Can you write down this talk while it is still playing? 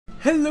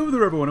Hello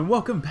there everyone and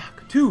welcome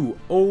back to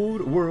Old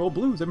World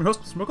Blues. I'm your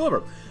host, Mr.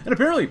 Coloradoan. And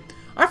apparently,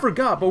 I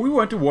forgot, but we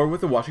went to war with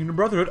the Washington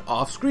Brotherhood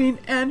off screen,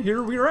 and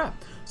here we are at.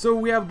 So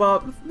we have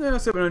about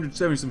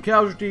 770 some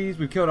casualties.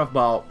 We've killed off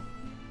about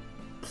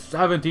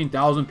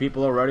 17,000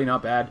 people already,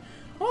 not bad.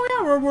 Oh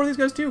yeah, we're at war with these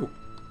guys too.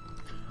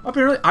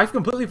 Apparently, I've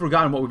completely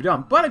forgotten what we've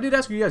done, but I did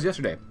ask you guys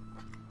yesterday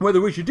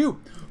whether we should do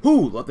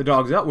Who Let the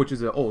Dogs Out, which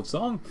is an old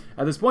song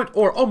at this point,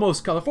 or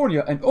Almost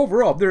California, and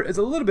overall there is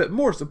a little bit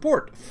more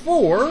support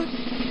for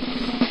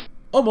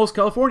Almost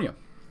California,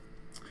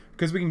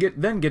 because we can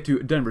then get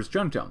to Denver's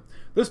Chinatown.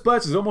 This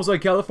place is almost like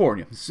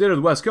California. Instead of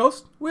the West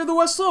Coast, we have the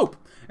West Slope.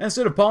 And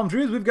instead of palm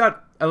trees, we've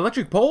got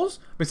electric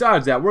poles.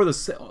 Besides that, we're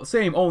the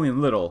same, only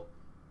in little.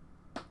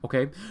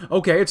 Okay,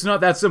 it's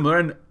not that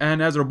similar,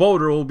 and as our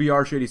Boulder will be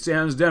our Shady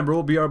Sands, Denver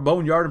will be our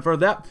Boneyard, and for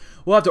that,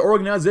 we'll have to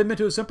organize them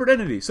into a separate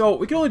entity. So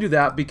we can only do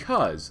that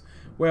because,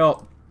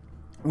 well,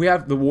 we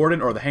have the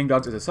Warden or the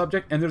Hangdogs as a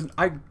subject, and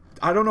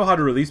I don't know how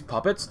to release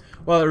puppets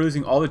while they're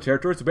releasing all the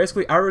territories. So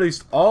basically, I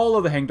released all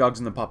of the Hangdogs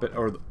in the puppet,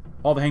 or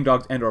all the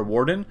Hangdogs and our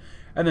Warden,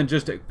 and then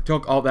just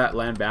took all that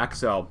land back.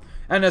 So,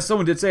 and as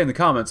someone did say in the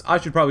comments, I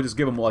should probably just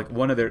give them like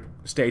one of their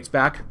states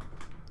back.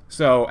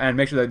 So, and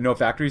make sure that no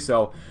factories.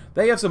 So,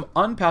 they have some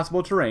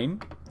unpassable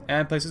terrain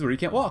and places where you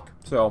can't walk.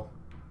 So,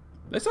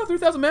 they still have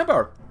 3,000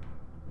 manpower,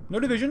 no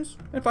divisions,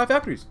 and 5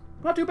 factories.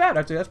 Not too bad.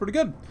 I'd say that's pretty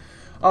good.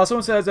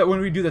 Someone says that when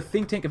we do the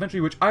think tank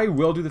eventually, which I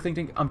will do the think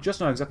tank, I'm just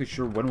not exactly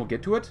sure when we'll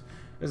get to it.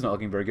 It's not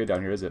looking very good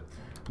down here, is it?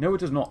 No,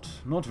 it is not.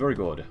 Not very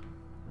good.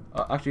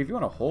 Actually, if you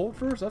want to hold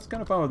first, that's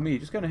kind of fine with me.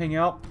 Just kind of hang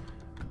out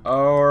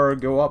or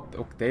go up.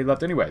 Oh, they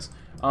left anyways.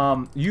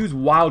 Use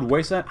Wild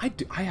Wasteland.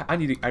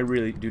 I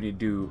really do need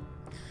to do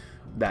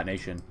that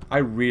nation. I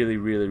really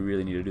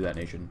need to do that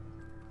nation.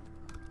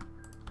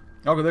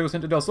 Okay, there goes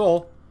Hinta del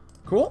Sol.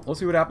 Cool. Let's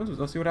see what happens.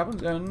 Let's see what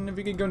happens. And if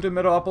you can go into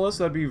Medopolis,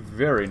 that'd be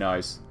very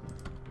nice.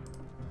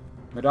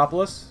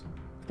 Medopolis?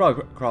 It's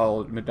probably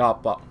called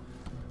Medopolis.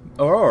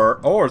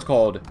 Or it's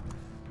called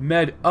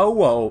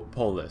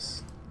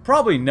Medopolis.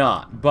 Probably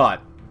not,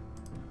 but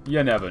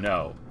you never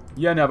know.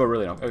 You never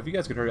really know. Oh, if you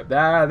guys could hurry up.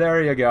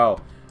 There you go.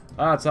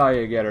 That's how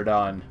you get her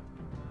done.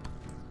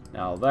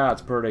 Now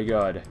that's pretty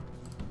good.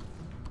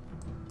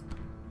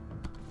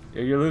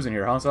 You're losing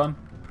here, huh, son?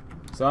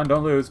 Son,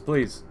 don't lose,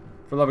 please.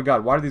 For the love of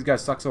God, why do these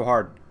guys suck so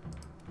hard?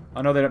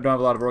 I know they don't have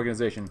a lot of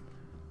organization.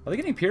 Are they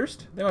getting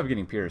pierced? They might be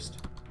getting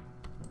pierced.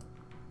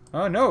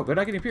 Oh, no, they're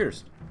not getting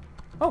pierced.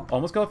 Oh,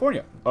 almost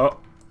California. Oh.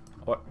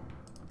 What?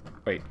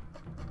 Wait.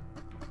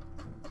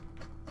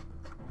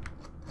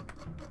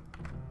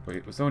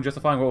 Wait, was someone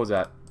justifying? What was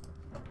that?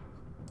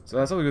 So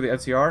that's something with the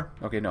NCR?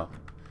 Okay, no.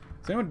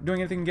 Is anyone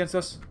doing anything against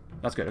us?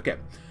 That's good, okay.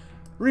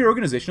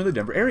 Reorganization of the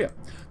Denver area.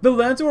 The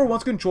lands that were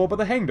once controlled by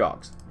the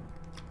Hangdogs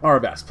are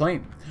a vast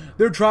plain.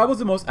 Their tribe was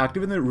the most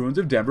active in the ruins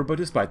of Denver, but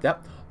despite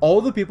that,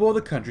 all the people of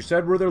the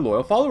countryside were their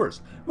loyal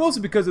followers.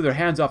 Mostly because of their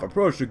hands-off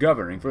approach to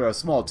governing. For a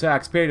small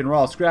tax paid in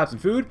raw scraps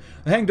and food,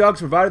 the Hangdogs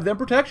provided them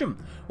protection.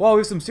 While we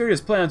have some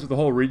serious plans with the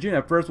whole region,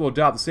 at first we'll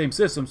adopt the same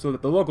system so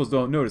that the locals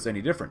don't notice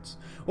any difference.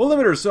 We'll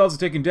limit ourselves to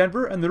taking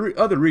Denver and the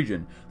other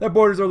region that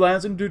borders our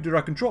lands into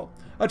direct control.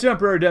 A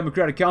temporary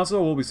democratic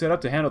council will be set up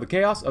to handle the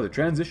chaos of the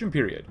transition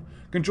period.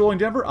 Controlling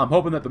Denver, I'm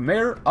hoping that the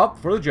mayor up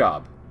for the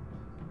job.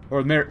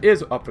 Or the mayor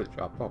is up for the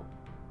job.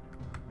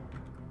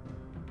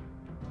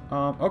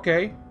 Oh.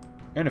 Okay.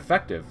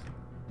 Ineffective.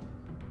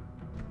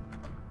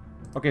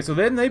 Okay, so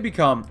then they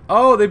become...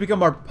 Oh, they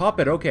become our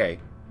puppet. Okay.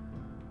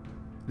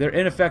 They're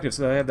ineffective,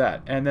 so they have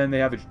that. And then they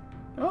have...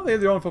 Oh, they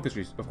have their own focus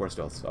trees, of course,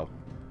 still. So,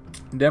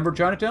 Denver,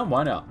 Chinatown?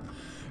 Why not?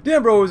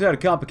 Denver always had a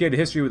complicated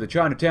history with the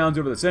Chinatowns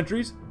over the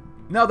centuries.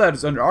 Now that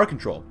is under our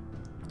control.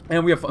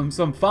 And we have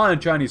some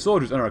fine Chinese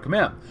soldiers under our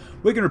command.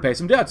 We can repay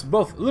some debts,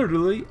 both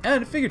literally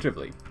and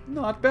figuratively.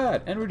 Not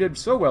bad. And we did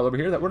so well over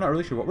here that we're not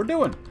really sure what we're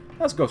doing.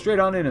 Let's go straight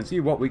on in and see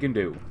what we can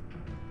do.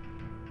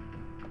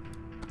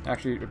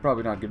 Actually, we're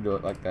probably not going to do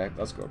it like that.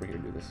 Let's go over here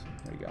and do this.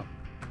 There you go.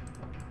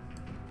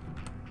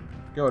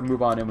 Go ahead and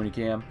move on in when you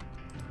can.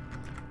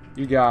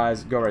 You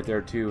guys go right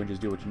there too and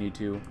just do what you need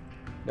to.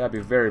 That'd be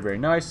very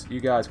nice. You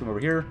guys come over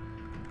here.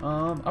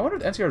 I wonder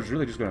if the NCR is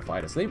really just going to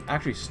fight us. They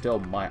actually still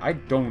might. I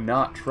do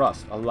not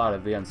trust a lot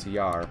of the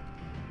NCR.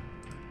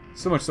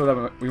 So much so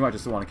that we might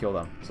just want to kill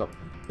them. So,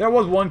 there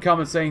was one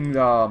comment saying,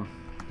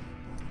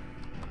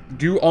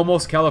 do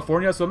almost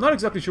California. So I'm not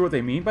exactly sure what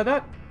they mean by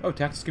that. Oh,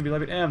 taxes can be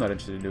levied. I'm not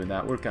interested in doing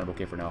that. We're kind of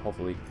okay for now,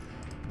 hopefully.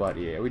 But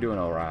yeah, we're doing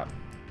alright.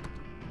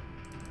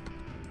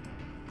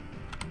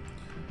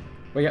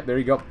 But yeah, there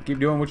you go. Keep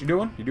doing what you're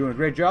doing. You're doing a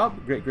great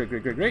job.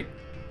 Great.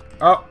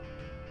 Oh.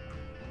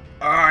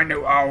 I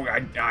know. Oh,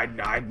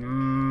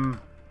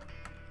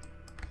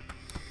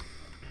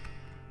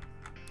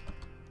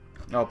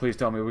 Oh, please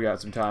tell me we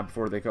got some time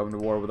before they come to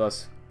war with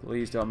us.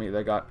 Please tell me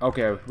they got...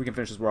 Okay, we can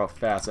finish this war off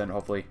fast then,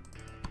 hopefully.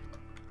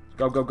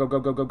 Go. Just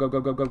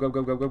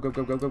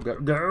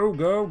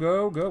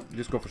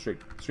go for straight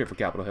for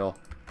Capitol Hill.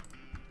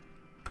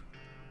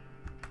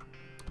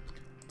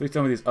 Please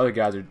tell me these other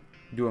guys are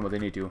doing what they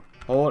need to.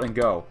 Hold and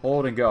go.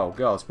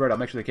 Go. Spread out.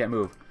 Make sure they can't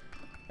move.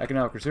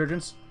 Economic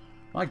resurgence.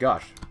 My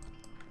gosh.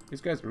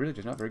 These guys are really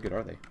just not very good,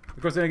 are they?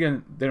 Of course, then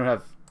again, they don't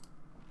have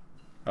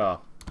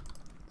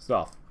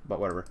stuff, but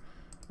whatever.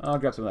 I'll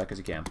grab some of that because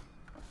you can.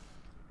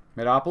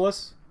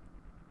 Metropolis.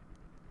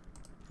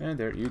 And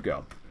there you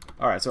go.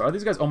 Alright, so are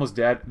these guys almost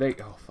dead?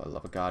 Oh, for the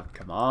love of God,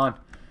 come on.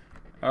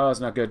 Oh, that's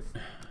not good.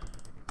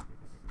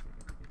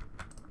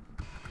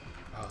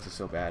 Oh, this is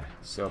so bad.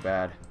 So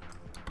bad.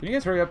 Can you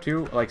guys hurry up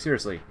too? Like,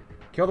 seriously.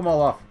 Kill them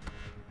all off.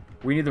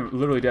 We need them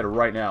literally dead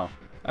right now.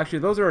 Actually,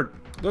 those are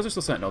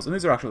still Sentinels, and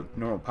these are actual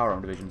normal power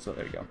arm divisions, so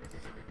there you go.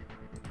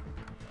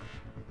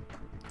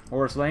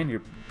 Horus Lane,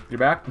 you're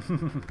back?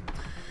 We're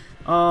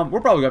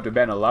probably going to have to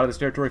abandon a lot of this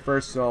territory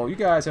first, so you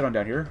guys head on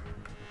down here.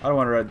 I don't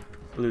want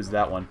to lose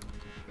that one.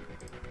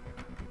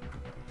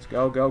 Let's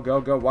go, go,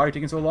 go, go. Why are you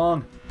taking so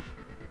long?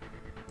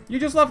 You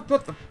just left...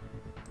 What the...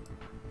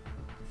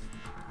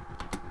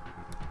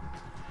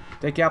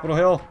 Take Capitol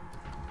Hill.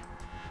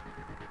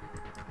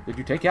 Did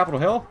you take Capitol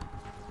Hill?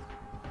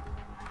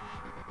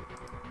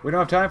 We don't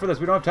have time for this.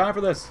 We don't have time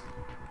for this.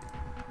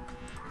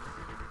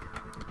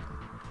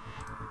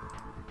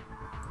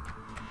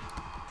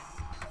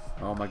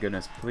 Oh my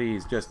goodness.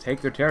 Please, just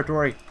take their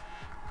territory.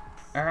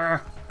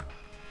 Ah.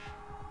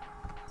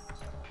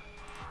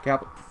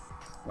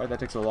 Why did that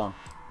take so long?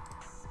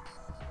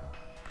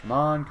 Come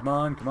on, come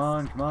on, come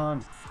on, come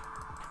on.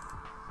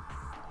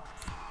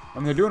 I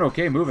mean, they're doing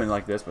okay moving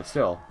like this, but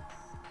still.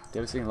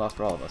 Devastating loss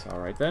for all of us.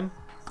 Alright then.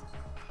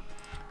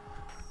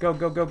 Go,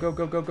 go, go, go,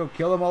 go, go, go.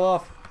 Kill them all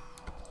off.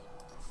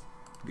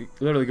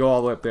 Literally go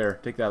all the way up there.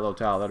 Take that little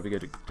tile. That'll be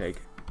good to take.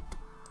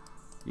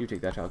 You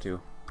take that tile too.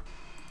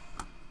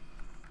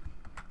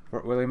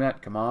 Fort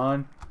Williamette, come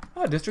on.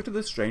 Ah, District of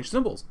the Strange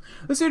Symbols.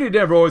 The city of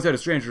Denver always had a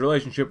strange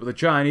relationship with the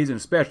Chinese, and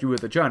especially with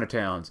the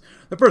Chinatowns.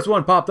 The first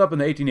one popped up in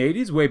the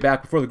 1880s, way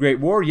back before the Great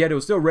War, yet it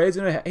was still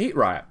raising a hate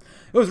riot.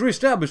 It was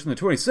reestablished in the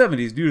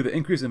 2070s due to the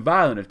increase in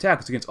violent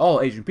attacks against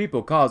all Asian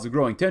people caused the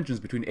growing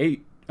tensions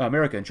between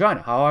America and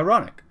China. How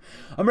ironic.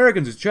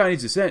 Americans of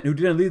Chinese descent who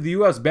didn't leave the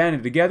U.S.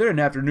 banded together, and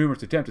after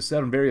numerous attempts to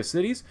settle in various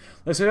cities,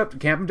 they set up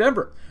camp in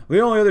Denver. The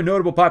only other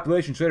notable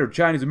population center of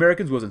Chinese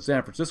Americans was in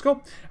San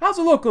Francisco, as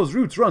the locals'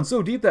 roots run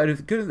so deep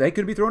that they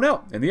couldn't be thrown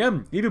out. In the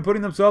end, even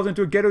putting themselves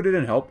into a ghetto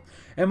didn't help,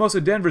 and most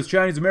of Denver's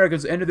Chinese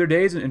Americans ended their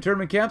days in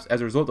internment camps as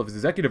a result of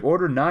Executive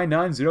Order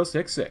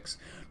 99066.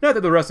 Not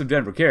that the rest of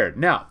Denver cared.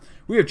 Now,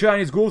 we have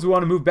Chinese ghouls who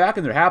want to move back,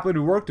 and they're happy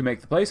to work to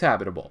make the place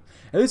habitable.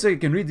 At least they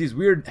can read these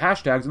weird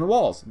hashtags on the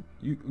walls.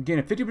 You gain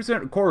a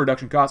 50% core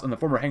reduction cost on the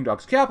former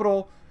Hangdog's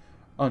capital,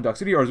 on Dog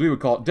City, or as we would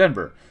call it,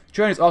 Denver.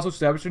 Chinese also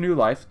established a new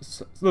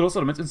little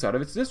settlements inside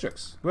of its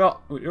districts.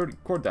 Well, we already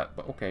cored that,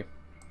 but okay.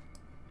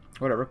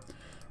 Whatever.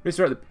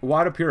 Restart the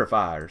water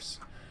purifiers.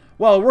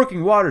 While a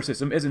working water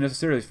system isn't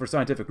necessarily for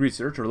scientific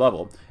research or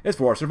level, it's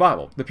for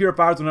survival. The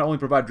purifiers will not only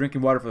provide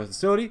drinking water for the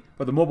facility,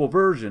 but the mobile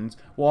versions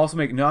will also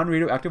make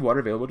non-radioactive water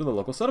available to the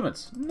local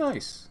settlements.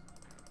 Nice.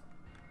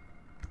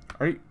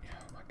 Are you...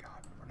 Oh my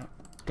god. We're not...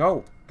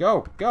 Go!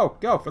 Go! Go!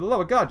 Go! For the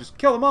love of God, just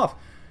kill them off!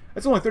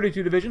 It's only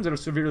 32 divisions that are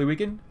severely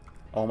weakened.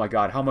 Oh my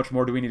god, how much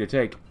more do we need to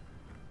take?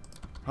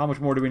 How much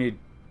more do we need?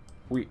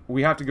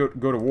 We have to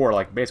go to war,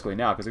 like, basically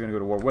now, because they're going to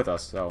go to war with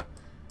us, so...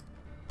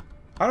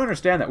 I don't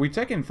understand that. We've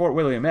taken Fort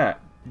Williamette,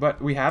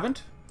 but we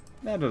haven't?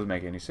 That doesn't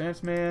make any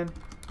sense, man.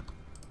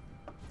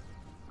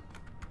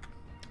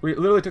 We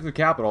literally took the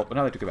capital, but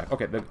now they took it back.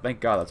 Okay, thank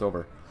God that's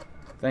over.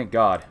 Thank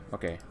God.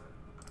 Okay.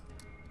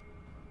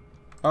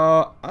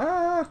 I'd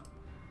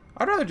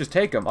rather just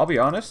take them, I'll be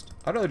honest.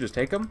 I'd rather just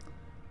take them.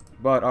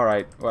 But,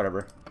 alright,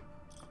 whatever.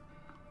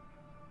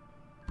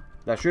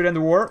 That should end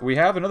the war. We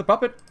have another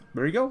puppet.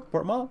 There you go,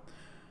 Port Mall.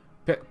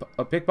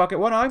 Pickpocket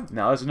one eye.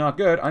 Now, this is not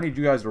good. I need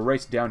you guys to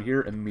race down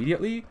here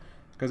immediately,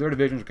 because their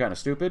divisions are kind of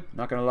stupid.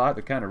 Not going to lie,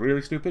 they're kind of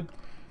really stupid.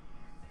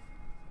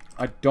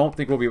 I don't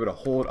think we'll be able to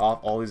hold off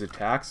all these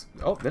attacks.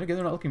 Oh, then again,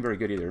 they're not looking very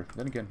good either.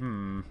 Then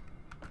again,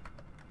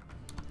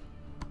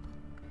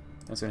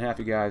 Let's send half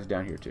you guys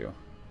down here, too.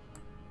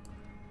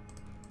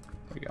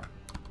 There you go.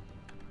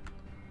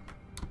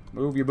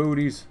 Move your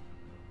booties.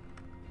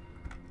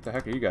 What the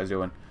heck are you guys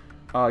doing?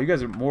 You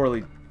guys are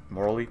morally,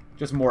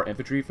 just more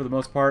infantry for the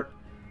most part.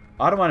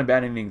 I don't mind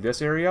abandoning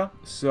this area,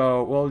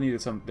 so we'll need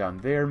some down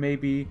there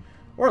maybe,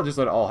 or I'll just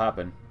let it all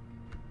happen.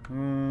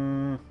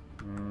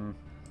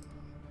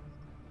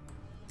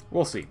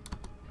 We'll see.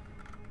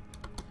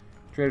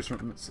 Traders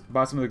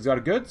buy some of the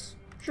exotic goods?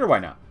 Sure, why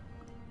not?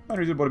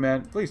 Unreasonable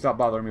demand. Please stop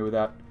bothering me with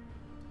that.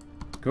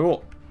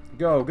 Cool.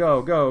 Go,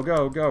 go, go,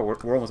 go, go.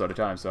 We're almost out of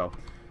time, so.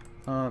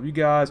 You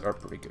guys are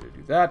pretty good to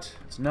do that.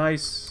 It's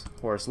nice.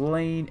 Horus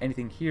Lane.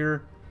 Anything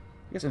here?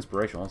 I guess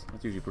inspirational.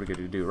 That's usually pretty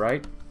good to do,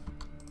 right?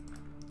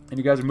 And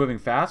you guys are moving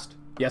fast?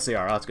 Yes, they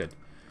are. Oh, that's good.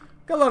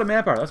 Got a lot of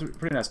manpower. That's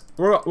pretty nice.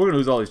 We're going to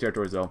lose all these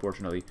territories, though,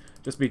 unfortunately.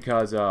 Just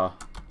because,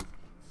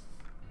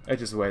 it's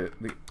just the way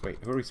that... Wait,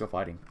 who are we still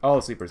fighting? Oh,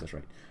 the Sleepers, that's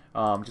right.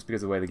 Just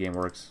because of the way the game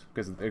works.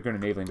 Because they're going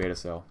to naval invade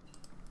us, so...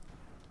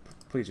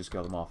 Please just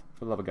kill them off.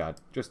 For the love of God.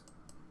 Just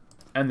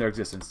end their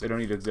existence. They don't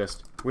need to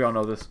exist. We all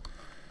know this.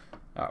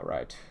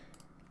 Alright.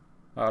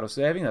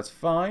 Auto-saving, that's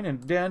fine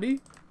and dandy.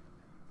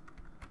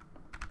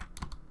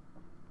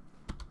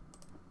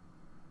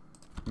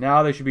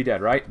 Now they should be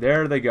dead, right?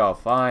 There they go.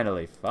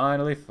 Finally.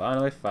 Finally,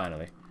 finally,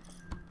 finally.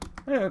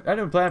 I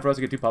didn't plan for us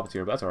to get 2 puppets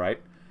here, but that's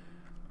alright.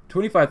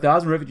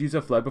 25,000 refugees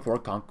have fled before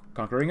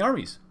conquering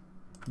armies.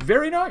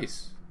 Very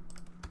nice.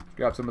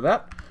 Grab some of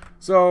that.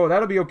 So,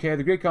 that'll be okay.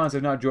 The Great Khans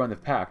have not joined the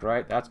pact,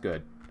 right? That's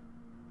good.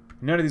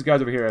 None of these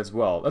guys over here as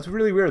well. That's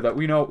really weird that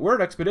we know we're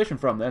an expedition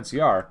from the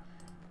NCR,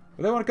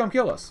 but they want to come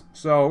kill us.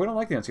 So, we don't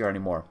like the NCR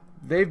anymore.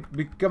 They've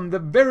become the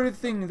very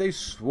thing they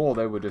swore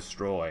they would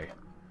destroy.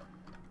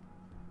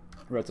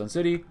 Redstone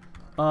City.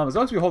 As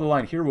long as we hold the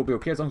line here, we'll be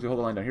okay. As long as we hold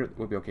the line down here,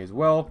 we'll be okay as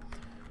well.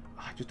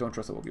 I just don't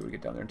trust that we'll be able to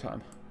get down there in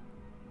time.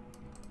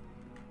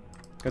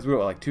 Because we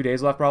got, like, 2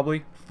 days left,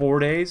 probably? 4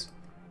 days?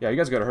 Yeah, you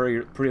guys gotta hurry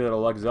your pretty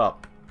little legs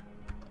up.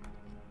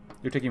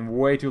 You're taking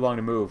way too long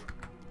to move.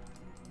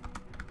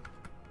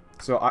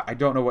 So, I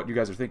don't know what you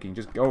guys are thinking.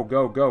 Just go,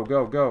 go, go,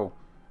 go, go.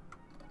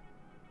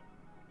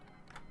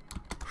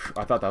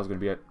 I thought that was gonna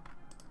be it.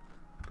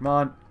 Come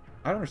on.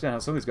 I don't understand how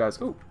some of these guys...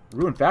 Oh,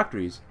 ruined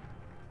factories.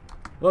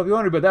 Well, if you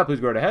wonder about that, please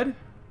go right ahead.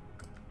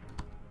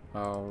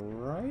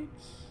 Alright.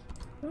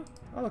 Oh,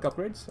 I like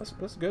upgrades.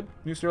 That's good.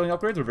 New Sterling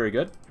upgrades are very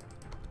good.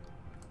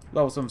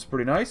 Level some's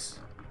pretty nice.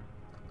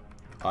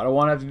 I don't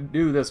want to have to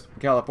do this,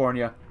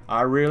 California.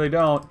 I really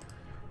don't.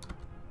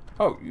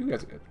 Oh, you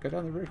guys got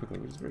down there very quickly,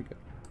 which is very good.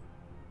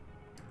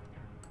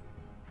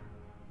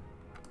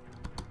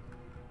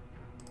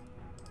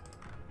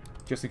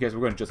 Just in case we're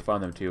going to justify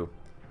them too.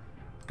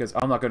 Because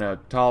I'm not going to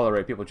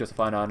tolerate people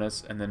justifying on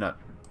us and then not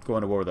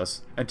going to war with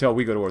us until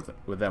we go to war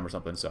with them or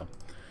something, so.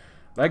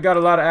 They got a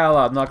lot of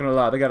allies, I'm not going to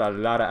lie. They got a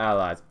lot of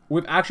allies.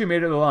 We've actually made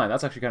it to the line.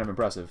 That's actually kind of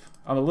impressive.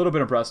 I'm a little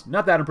bit impressed.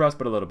 Not that impressed,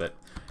 but a little bit.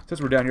 Since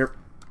we're down here,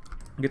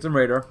 get some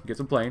radar, get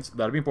some planes.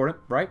 That'll be important,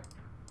 right?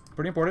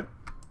 Pretty important.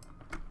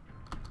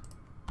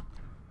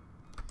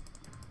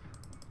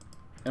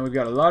 And we've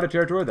got a lot of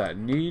territory that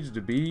needs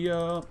to be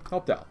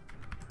helped out.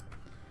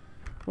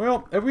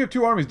 Well, if we have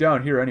 2 armies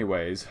down here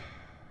anyways.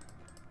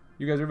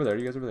 You guys are over there,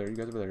 you guys are over there, you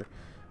guys are over there.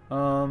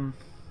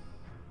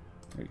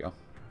 There you go.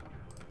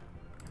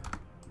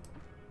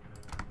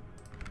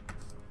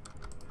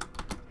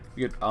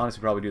 You could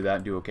honestly probably do that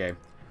and do okay.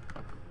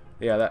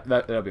 Yeah,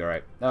 that'll be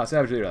alright.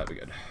 Savage Leader, that'll be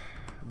good.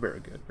 Very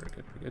good, very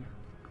good, very good.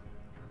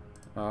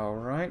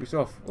 Alright, we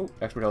still have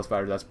Expert Health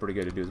Fighters, that's pretty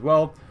good to do as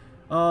well.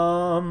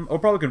 I'll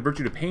probably convert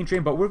you to Pain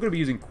Train, but we're going to be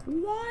using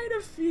quite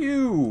a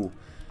few,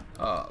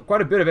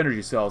 quite a bit of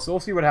energy cells, so we'll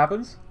see what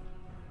happens.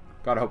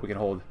 Gotta hope we can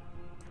hold.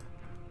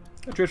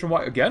 Attrition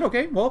from again,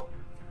 okay, well,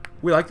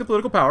 we like the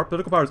political power.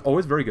 Political power is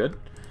always very good.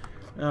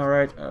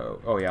 Alright,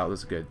 oh yeah, this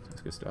is good.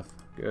 That's good stuff.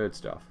 Good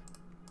stuff.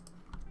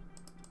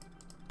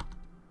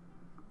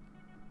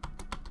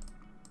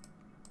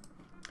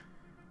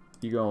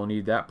 You're gonna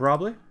need that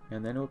probably,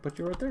 and then it'll put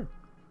you right there.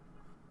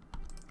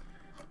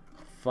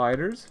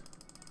 Fighters.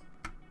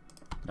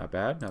 Not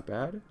bad, not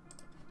bad.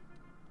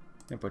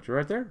 And put you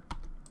right there.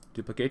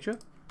 Duplicate you.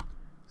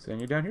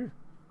 Send you down here.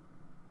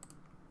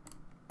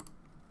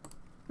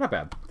 Not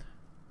bad.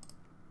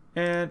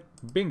 And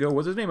bingo,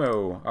 what's his name?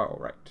 Oh,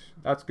 right.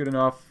 That's good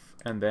enough.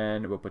 And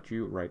then we'll put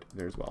you right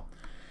there as well.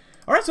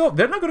 Alright, so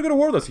they're not going to go to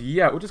war with us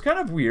yet, which is kind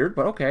of weird,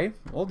 but okay.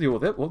 We'll deal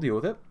with it. We'll deal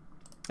with it.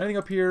 Anything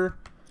up here?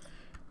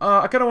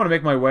 I kind of want to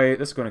make my way.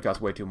 This is going to cost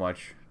way too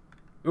much.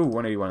 Ooh,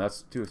 181.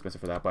 That's too expensive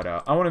for that. But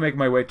I want to make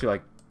my way to,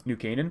 like, New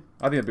Canaan.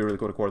 I think it'd be really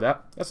cool to core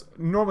that. That's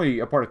normally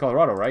a part of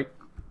Colorado, right?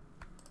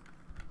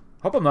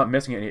 Hope I'm not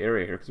missing any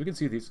area here, because we can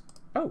see these.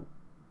 Oh.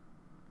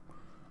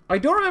 I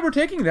don't remember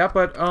taking that,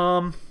 but,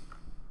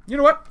 you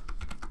know what?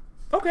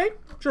 Okay.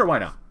 Sure, why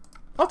not?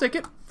 I'll take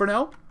it for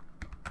now.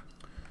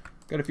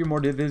 Got a few more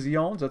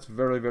divisions. That's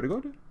very, very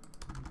good.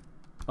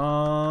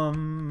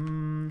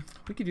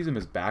 We could use them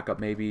as backup,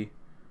 maybe.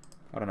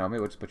 I don't know. Maybe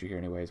we'll just put you here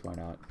anyways. Why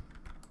not?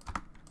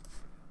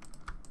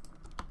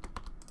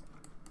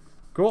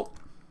 Cool.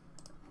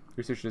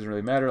 Research doesn't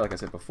really matter, like I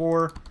said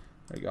before.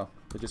 There you go.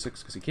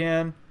 Logistics, because you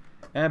can.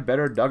 And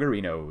better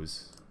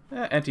Duggerinos.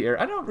 Anti-air.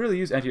 I don't really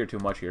use anti-air too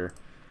much here.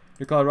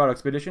 New Colorado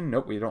Expedition.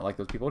 Nope, we don't like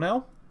those people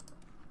now.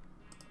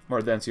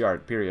 Or the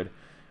NCR, period.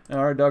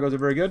 Alright, Doggos are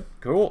very good.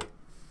 Cool.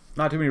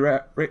 Not too many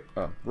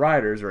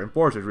riders, or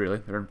enforcers, really.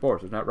 They're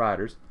enforcers, not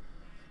riders.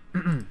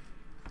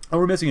 Oh,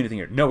 we're missing anything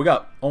here. No, we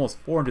got almost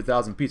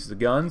 400,000 pieces of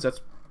guns.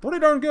 That's pretty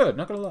darn good.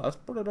 Not gonna lie, that's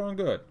pretty darn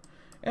good.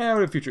 And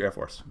we have Future Air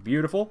Force.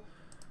 Beautiful.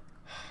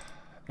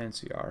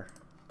 NCR.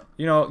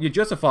 You know, you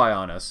justify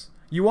on us.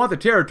 You want the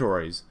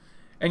territories,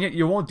 and yet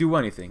you won't do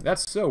anything.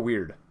 That's so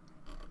weird.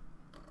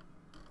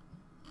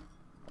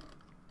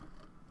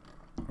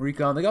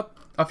 Recon, they got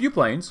a few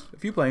planes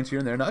here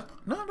and there. Not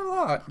a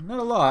lot. Not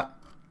a lot.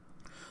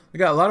 They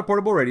got a lot of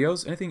portable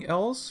radios. Anything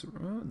else?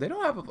 They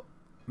don't have...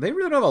 They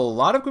really don't have a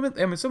lot of equipment.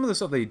 I mean, some of the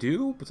stuff they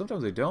do, but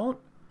sometimes they don't.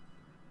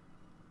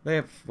 They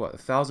have, what,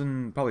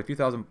 1,000, probably a few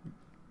thousand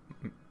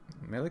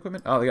melee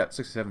equipment? Oh, they got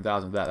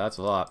 67,000 of that. That's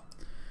a lot.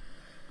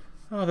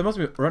 Oh, they must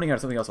be running out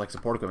of something else like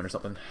support equipment or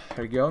something.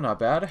 There you go. Not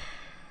bad.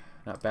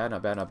 Not bad,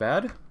 not bad, not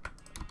bad.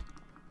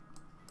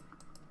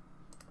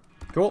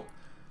 Cool.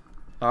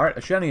 Alright,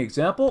 a shining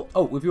example.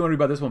 Oh, if you want to read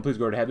about this one, please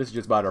go right ahead. This is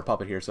just about our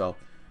puppet here, so...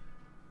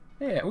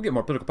 Yeah, we'll get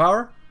more political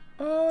power.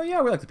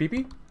 Yeah, we like the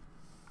PP.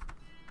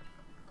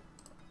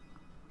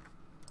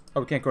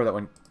 Oh, we can't core that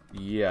one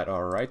yet.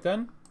 Alright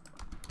then.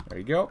 There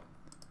you go.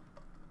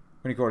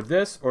 We're gonna core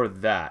this or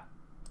that.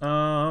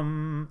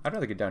 I'd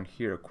rather get down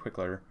here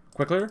quicker.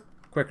 Quicker?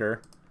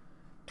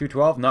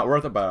 212, not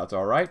worth it, but it's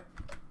alright.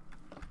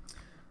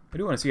 I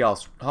do want to see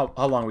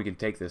how long we can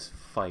take this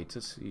fight.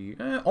 Let's see.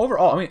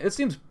 Overall, I mean, it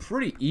seems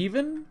pretty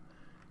even.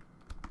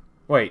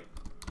 Wait.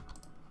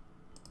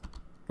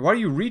 Why are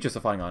you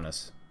re-justifying on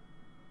us?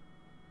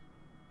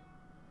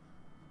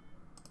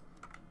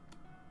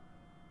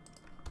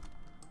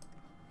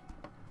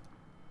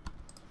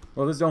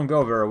 Well, this don't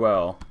go very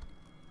well.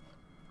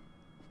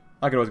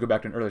 I could always go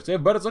back to an earlier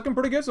save, but it's looking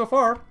pretty good so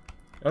far.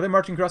 Are they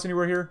marching across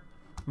anywhere here?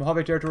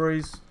 Mojave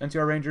Territories,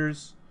 NCR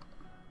Rangers.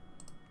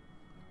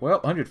 Well,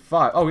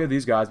 105. Oh, we have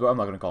these guys, but I'm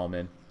not going to call them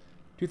in.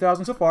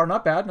 2,000 so far.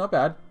 Not bad, not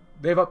bad.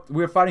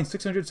 We're fighting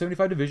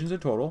 675 divisions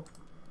in total.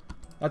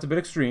 That's a bit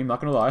extreme,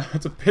 not going to lie.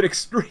 That's a bit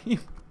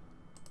extreme.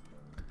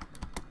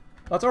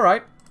 That's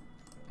alright.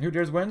 Who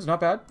dares wins?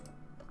 Not bad.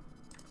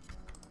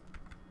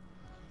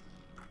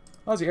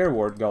 How's the air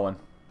ward going?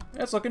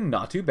 It's looking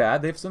not too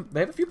bad. They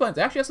have a few planes.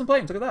 They actually have some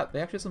planes. Look at that.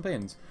 They actually have some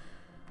planes.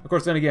 Of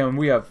course, then again,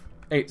 we have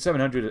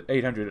 700,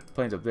 800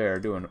 planes up there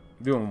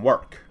doing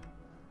work.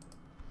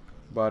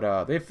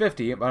 But they have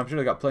 50, but I'm sure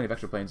they got plenty of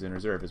extra planes in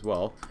reserve as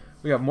well.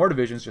 We have more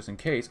divisions just in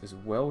case as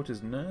well, which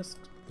is nice.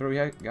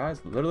 3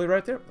 guys literally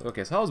right there.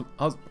 Okay, so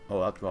how's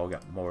oh, well, we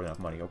got more than enough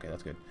money. Okay,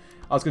 that's good.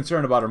 I was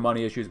concerned about our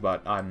money issues,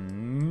 but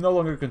I'm no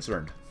longer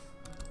concerned.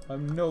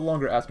 I'm no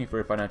longer asking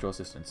for financial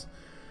assistance.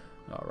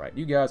 All right,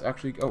 you guys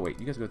actually. Oh wait,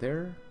 you guys go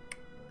there.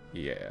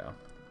 Yeah.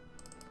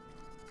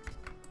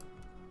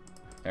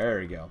 There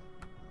we go.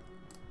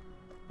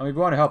 I mean, if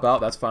you want to help out,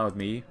 that's fine with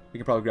me. We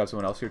can probably grab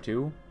someone else here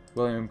too.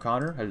 William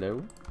Connor,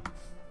 hello.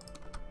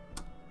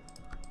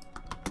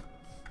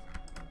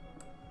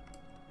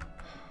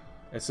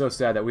 It's so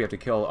sad that we have to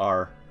kill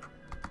our,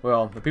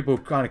 well, the people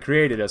who kind of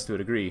created us to a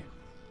degree.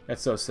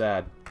 That's so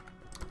sad.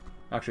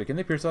 Actually, can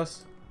they pierce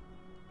us?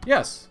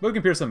 Yes, but we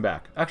can pierce them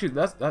back. Actually,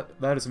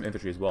 that is some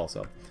infantry as well.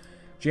 So,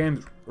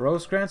 James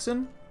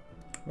Rosecranson,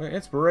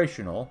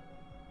 inspirational.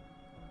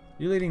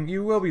 You leading?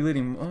 You will be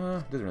leading.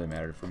 Doesn't really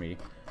matter for me.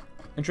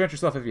 Entrench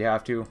yourself if you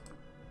have to.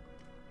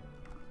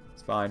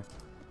 It's fine.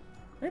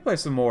 Let me play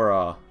some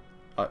more.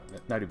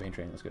 Not do pain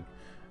training. That's good.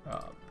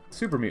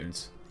 Super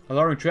mutants.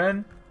 Alarming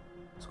trend.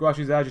 Squash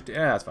these adjectives.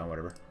 Yeah, that's fine.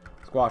 Whatever.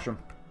 Squash them.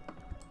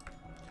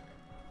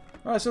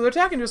 Alright, so they're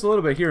attacking just a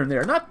little bit here and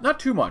there. Not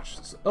too much.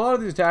 A lot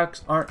of these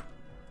attacks aren't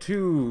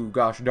too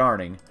gosh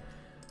darning.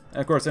 And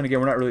of course, then again,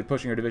 we're not really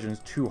pushing our divisions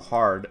too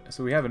hard.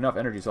 So we have enough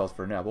energy cells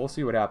for now. But we'll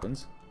see what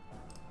happens.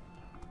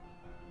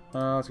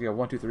 Let's go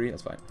 1, 2, 3.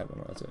 That's fine. Have one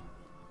more. That's it.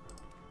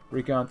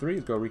 Recon 3.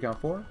 Let's go Recon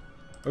 4.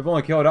 We've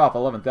only killed off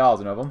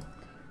 11,000 of them.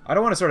 I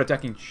don't want to start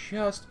attacking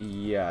just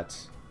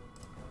yet.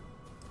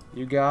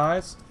 You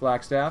guys,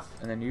 Flagstaff,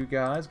 and then you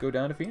guys go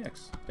down to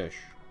Phoenix-ish.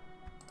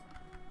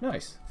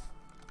 Nice.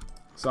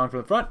 Song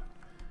from the front.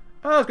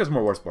 Let's get some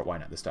more war support. Why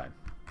not this time?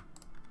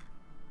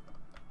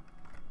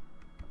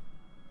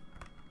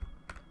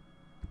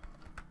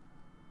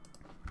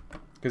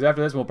 Because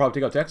after this, we'll probably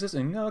take out Texas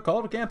and call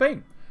it a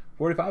campaign.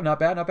 45, not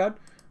bad, not bad.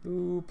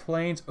 Ooh,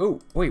 planes.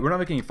 Oh, wait, we're not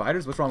making any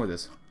fighters? What's wrong with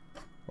this?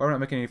 Why are we not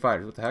making any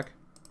fighters? What the heck?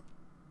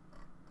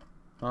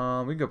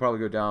 We can probably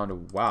go down to...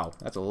 Wow,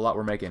 that's a lot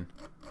we're making.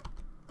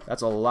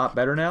 That's a lot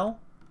better now.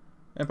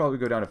 And probably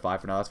go down to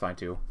 5 for now. That's fine,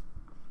 too.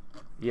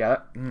 Yeah,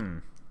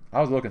 I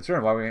was a little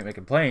concerned why we ain't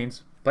making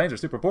planes. Planes are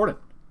super important.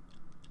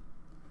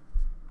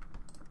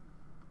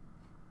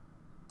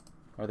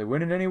 Are they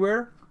winning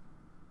anywhere?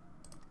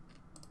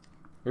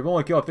 We've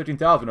only killed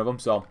 15,000 of them,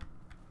 so...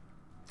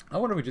 I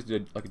wonder if we just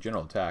did, like, a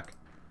general attack.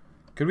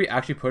 Could we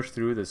actually push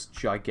through this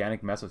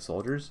gigantic mess of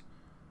soldiers?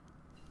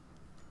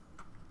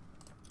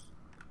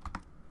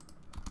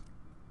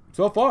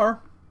 So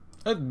far,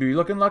 it'd be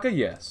looking like a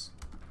yes.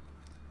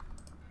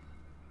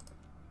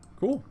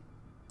 Cool.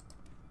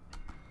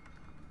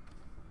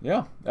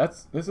 Yeah,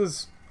 this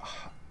is...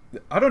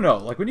 I don't know,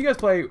 like, when you guys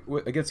play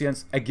against the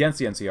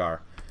NCR,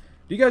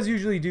 do you guys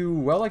usually do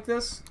well like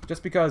this?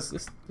 Just because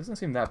this doesn't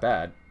seem that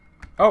bad.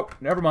 Oh,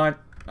 never mind.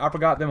 I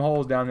forgot them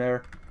holes down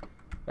there.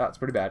 That's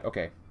pretty bad.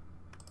 Okay.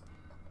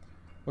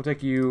 We'll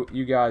take you.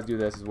 You guys do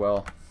this as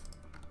well.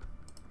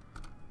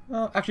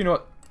 Actually, you know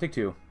what? Take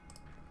 2.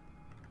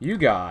 You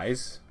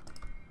guys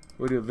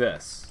will do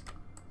this.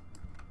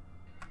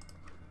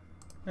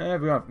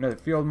 And we want another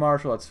field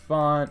marshal. That's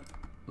fine.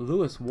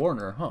 Lewis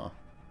Warner, huh?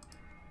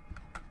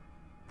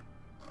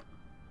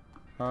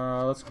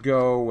 Let's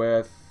go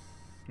with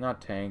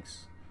not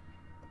tanks.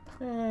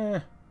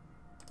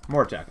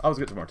 More attack. I'll just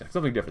get some more attack.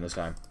 Something different this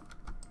time.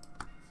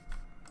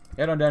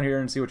 Head on down here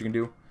and see what you can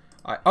do.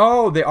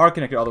 Oh, they are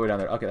connected all the way down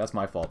there. Okay, that's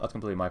my fault. That's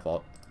completely my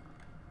fault.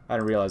 I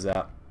didn't realize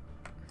that.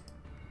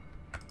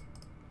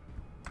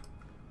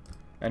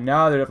 And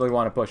now they definitely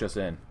want to push us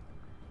in.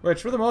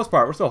 Which, for the most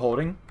part, we're still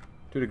holding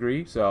to a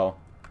degree, so...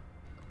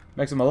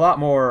 makes them a lot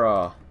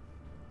more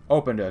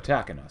open to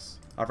attacking us.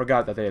 I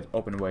forgot that they had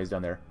open ways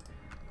down there.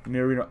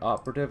 Near arena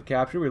operative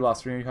capture. We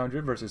lost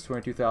 300 versus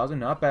 22,000.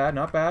 Not bad,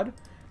 not bad.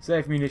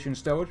 Safe munition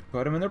stowage.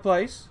 Put them in their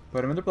place.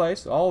 Put them in their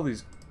place. All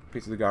these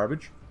pieces of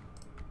garbage.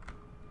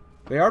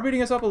 They are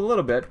beating us up a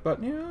little bit,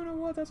 but you know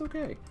what? That's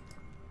okay.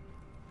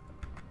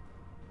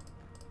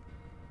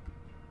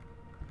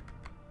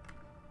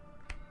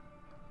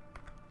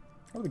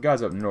 How are the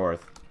guys up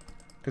north?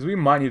 Because we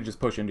might need to just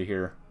push into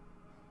here.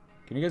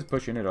 Can you guys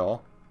push in at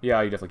all?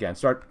 Yeah, you definitely can.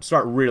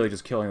 Start really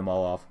just killing them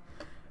all off.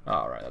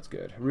 Alright, that's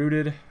good.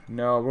 Rooted.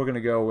 No, we're going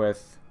to go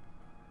with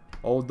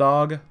Old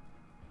Dog.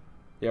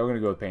 Yeah, we're going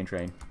to go with Pain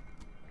Train.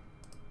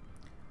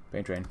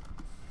 Pain Train.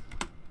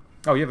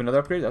 Oh, you have another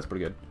upgrade? That's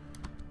pretty good.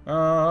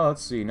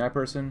 Let's see. Night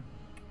Person.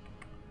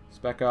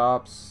 Spec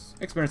Ops.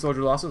 Experienced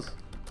Soldier losses.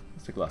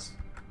 Let's take less.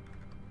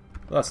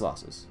 Less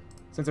losses.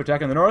 Since they're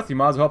attacking the north, you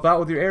might as well help out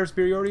with your air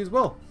superiority as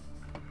well.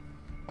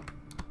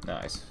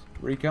 Nice.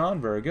 Recon,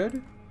 very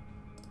good.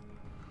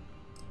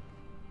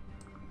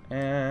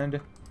 And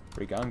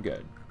recon,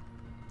 good.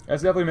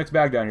 That's definitely a mixed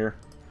bag down here.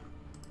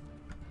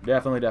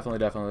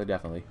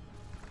 Definitely.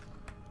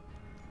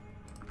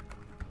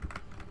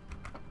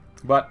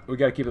 But we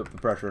gotta keep up the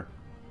pressure.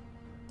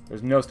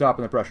 There's no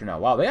stopping the pressure now.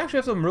 Wow, they actually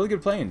have some really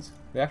good planes.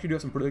 They actually do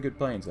have some pretty good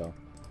planes, though.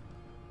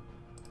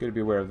 Good to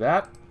be aware of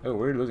that. Oh,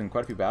 we're losing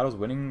quite a few battles.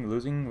 Winning,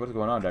 losing. What is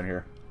going on down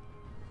here?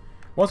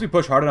 Once we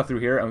push hard enough through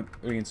here, and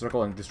we can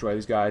circle and destroy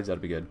these guys,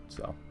 that'll be good.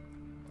 So.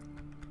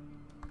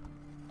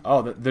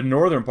 Oh, the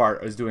northern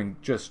part is doing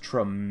just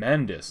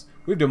tremendous.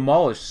 We've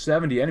demolished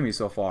 70 enemies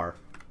so far.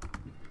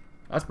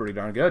 That's pretty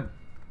darn good.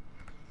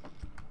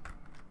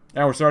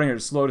 And we're starting a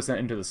slow descent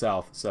into the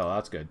south, so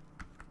that's good.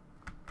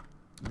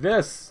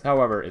 This,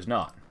 however, is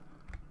not.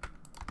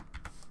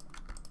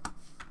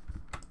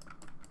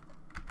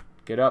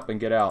 Get up and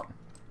get out.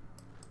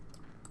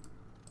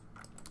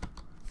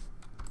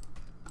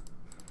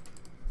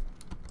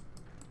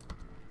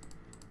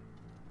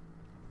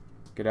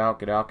 Get out,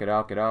 get out, get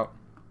out, get out.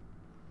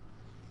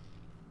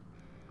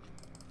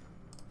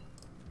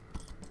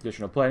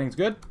 Additional plating's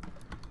good.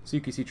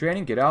 CQC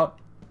training, get out.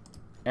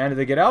 And did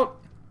they get out?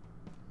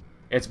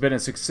 It's been a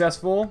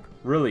successful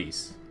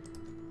release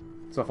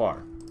so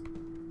far.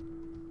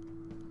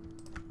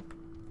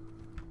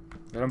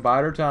 Let them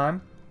bide their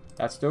time.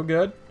 That's still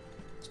good.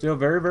 Still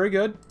very, very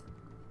good.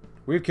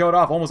 We've killed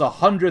off almost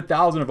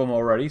 100,000 of them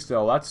already,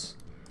 so that's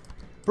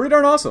pretty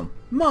darn awesome.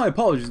 My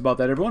apologies about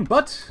that, everyone,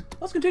 but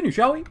let's continue,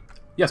 shall we?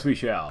 Yes, we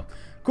shall.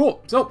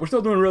 Cool. So, we're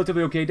still doing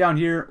relatively okay down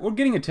here. We're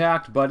getting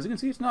attacked, but as you can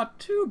see, it's not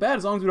too bad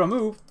as long as we don't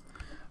move.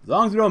 As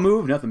long as we don't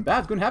move, nothing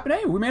bad's going to happen.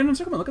 Hey, we made an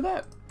encirclement. Look at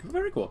that.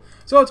 Very cool.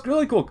 So, it's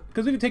really cool,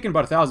 because we've taken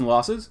about 1,000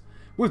 losses.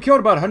 We've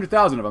killed about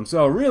 100,000 of them,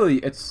 so really,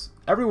 it's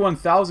every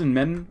 1,000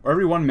 men, or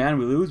every 1 man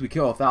we lose, we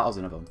kill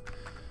 1,000 of them.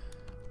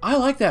 I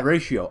like that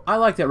ratio. I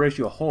like that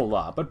ratio a whole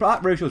lot, but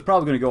that ratio is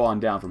probably going to go on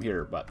down from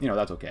here, but, you know,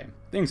 that's okay.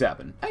 Things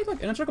happen. Hey,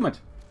 look, an encirclement.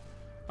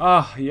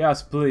 Ah,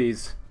 yes,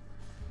 please.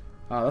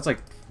 That's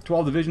like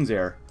 12 divisions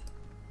there,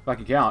 if I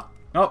can count.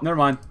 Oh, never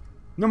mind.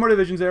 No more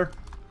divisions there.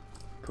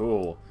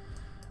 Cool.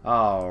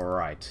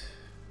 Alright.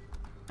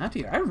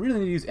 Anti-air. I really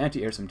need to use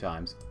anti-air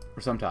sometimes.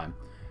 Or sometime.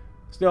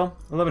 Still,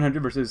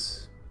 1,100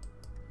 versus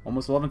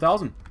almost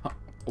 11,000. Huh.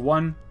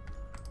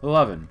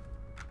 111.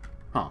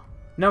 Huh.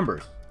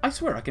 Numbers. I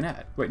swear I can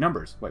add. Wait,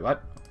 numbers. Wait,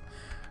 what?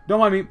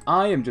 Don't mind me.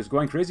 I am just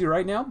going crazy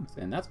right now,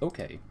 and that's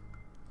okay.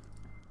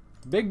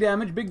 Big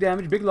damage, big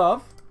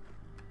love.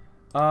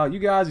 You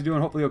guys are doing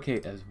hopefully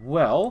okay as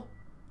well.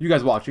 You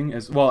guys watching,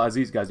 as well as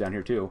these guys down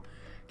here too.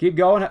 Keep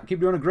going. Keep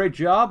doing a great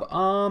job.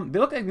 They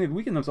look like they've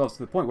weakened themselves to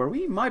the point where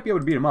we might be able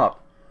to beat them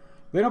up.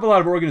 They don't have a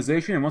lot of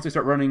organization, and once they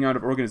start running out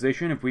of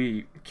organization, if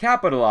we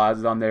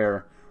capitalize on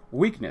their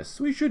weakness,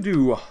 we should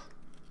do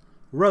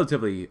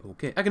relatively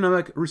okay.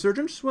 Economic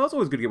resurgence? Well, it's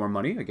always good to get more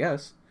money, I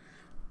guess.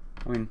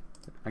 I mean,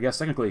 I guess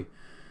technically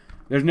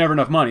there's never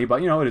enough money,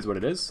 but you know, it is what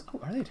it is.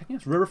 Oh, are they attacking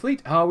us? River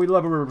Fleet? Oh, we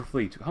love a River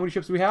Fleet. How many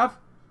ships do we have?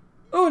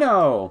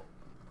 Uno!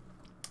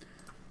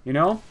 You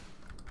know,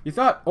 you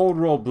thought Old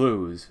World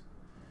Blues,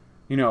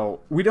 you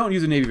know, we don't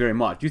use the Navy very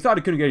much. You thought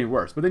it couldn't get any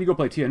worse, but then you go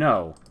play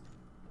TNO,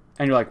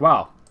 and you're like,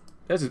 wow,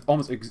 this is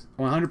almost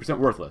 100%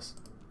 worthless.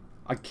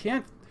 I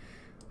can't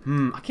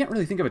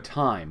really think of a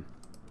time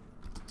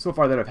so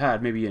far that I've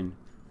had, maybe in,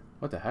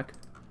 what the heck?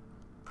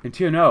 In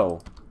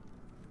TNO,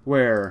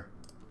 where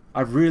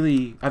I've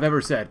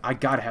ever said, I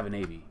gotta have a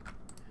Navy.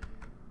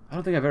 I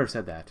don't think I've ever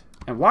said that.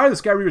 And why are the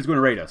Sky Reavers going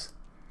to raid us?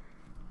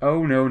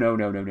 Oh, no.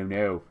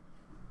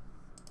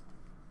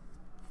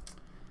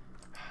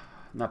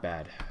 Not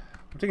bad.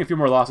 We're taking a few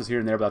more losses here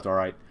and there, but that's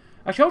alright.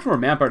 Actually, how much more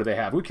manpower do they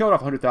have? We killed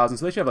off 100,000,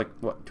 so they should have, like,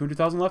 what,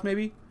 200,000 left,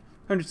 maybe?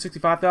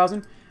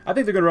 165,000? I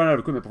think they're going to run out of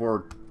equipment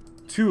before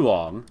too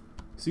long.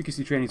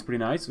 CQC training is pretty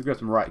nice. We've got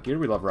some riot gear.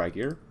 We love riot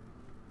gear.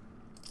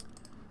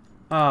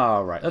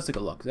 Alright, let's take a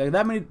look.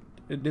 That many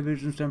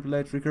divisions,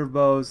 templates, recurve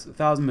bows,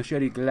 1,000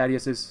 machete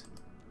gladiuses.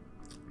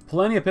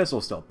 Plenty of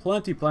pistols still.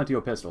 Plenty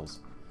of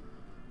pistols.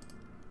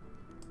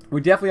 We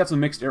definitely have some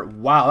mixed air.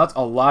 Wow, that's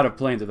a lot of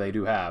planes that they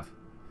do have.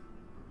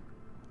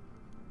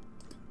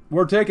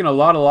 We're taking a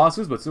lot of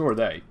losses, but so are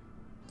they.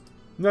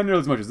 Not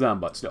nearly as much as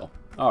them, but still.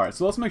 Alright,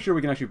 so let's make sure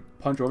we can actually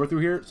punch over through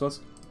here. So let's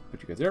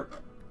put you guys there.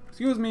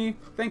 Excuse me.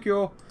 Thank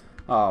you.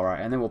 Alright,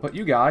 and then we'll put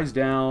you guys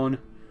down.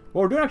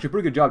 Well, we're doing actually a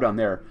pretty good job down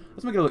there.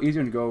 Let's make it a little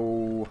easier and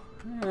go...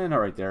 not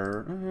right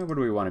there. Where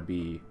do we want to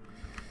be?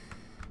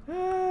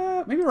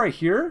 Maybe right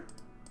here?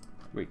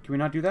 Wait, can we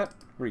not do that?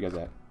 Where are you guys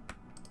at?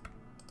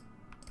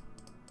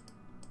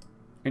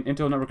 An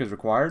Intel network is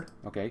required?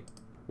 Okay.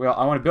 Well,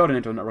 I want to build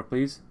an Intel network,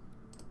 please.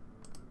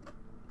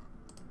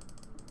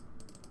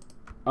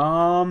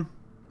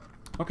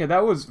 Okay,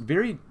 that was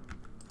very...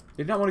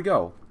 They did not want to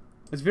go.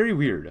 That's very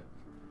weird.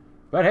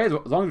 But hey, as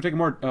long as we're taking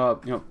more,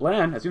 you know,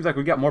 land, it seems like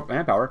we got more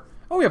manpower.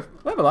 Oh, we have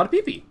a lot of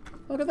PP.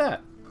 Look at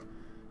that.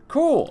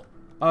 Cool.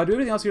 Do we have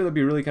anything else here that'd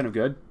be really kind of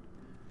good?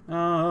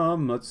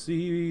 Let's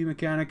see,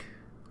 mechanic.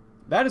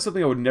 That is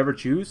something I would never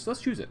choose, so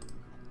let's choose it.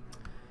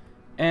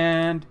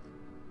 And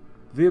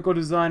vehicle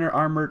designer,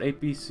 armored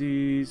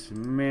APCs,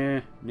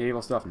 meh.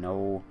 Naval stuff,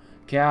 no.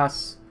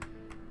 CAS,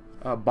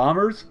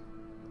 bombers.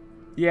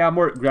 Yeah,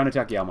 more ground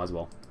attack, yeah, might as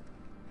well.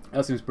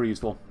 That seems pretty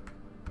useful.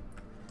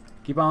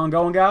 Keep on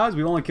going, guys.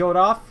 We've only killed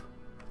off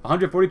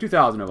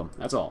 142,000 of them.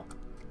 That's all.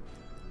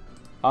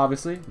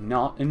 Obviously,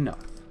 not enough.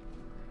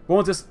 But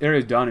once this area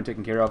is done and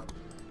taken care of,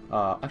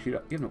 actually, you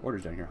have no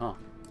orders down here, huh?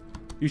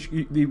 We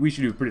should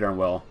do pretty darn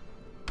well.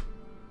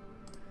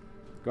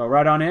 Go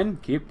right on in.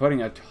 Keep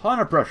putting a ton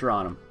of pressure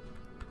on them.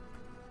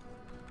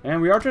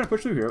 And we are trying to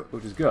push through here,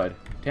 which is good.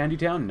 Tandy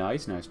Town,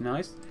 nice, nice,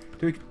 nice.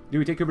 Do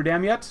we take Hoover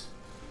Dam yet?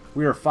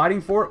 We are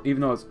fighting for it,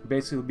 even though it's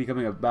basically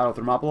becoming a battle of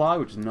Thermopylae,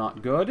 which is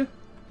not good.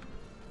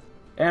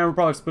 And we'll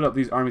probably split up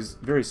these armies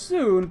very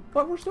soon,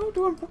 but we're still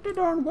doing pretty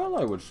darn well,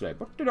 I would say.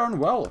 Pretty darn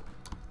well.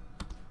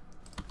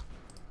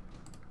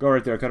 Go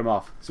right there, cut them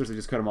off. Seriously,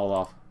 just cut them all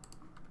off.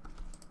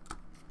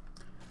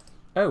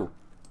 Oh.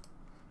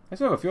 I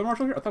still have a field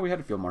marshal here? I thought we had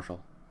a field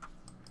marshal.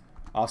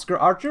 Oscar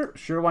Archer?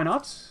 Sure, why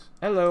not?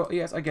 Hello.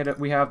 Yes, I get it.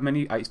 We have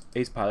many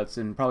ace pilots,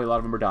 and probably a lot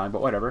of them are dying,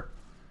 but whatever.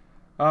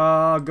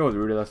 Go with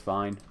Ruda, that's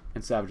fine.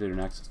 And Savage Leader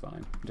next is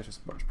fine. Industrial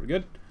Support's pretty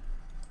good.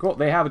 Cool.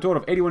 They have a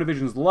total of 81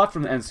 divisions left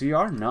from the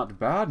NCR. Not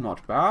bad,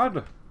 not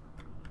bad.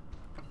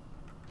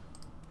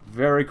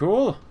 Very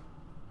cool.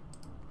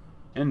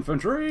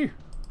 Infantry.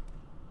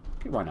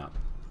 Okay, why not?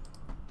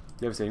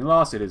 Devastating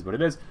loss. It is what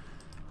it is.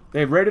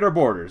 They've raided our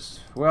borders.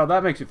 Well,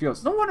 that makes you feel...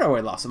 No wonder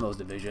we lost some of those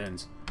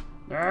divisions.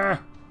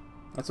 Ah,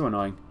 that's so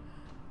annoying.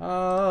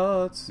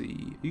 Let's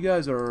see. You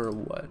guys are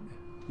what?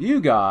 You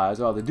guys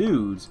are the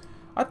dudes.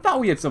 I thought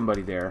we had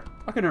somebody there.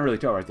 I couldn't really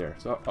tell right there.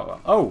 So,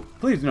 oh,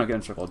 please do not get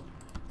encircled.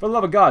 For the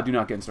love of God, do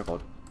not get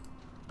encircled.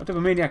 What type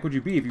of maniac would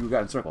you be if you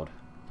got encircled?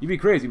 You'd be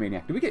crazy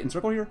maniac. Did we get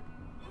encircled here?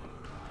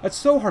 That's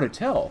so hard to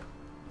tell.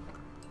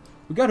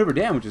 We got Hoover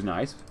Dam, which is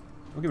nice.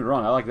 Don't get me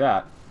wrong, I like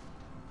that.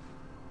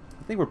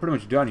 I think we're pretty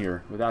much done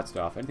here with that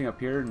stuff. Anything up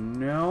here?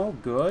 No.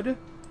 Good.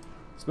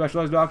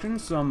 Specialized auction.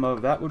 Some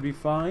of that would be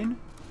fine.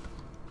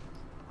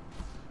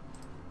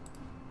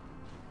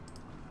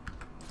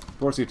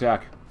 Force the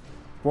attack.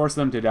 Force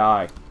them to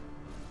die.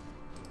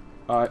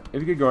 If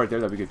you could go right there,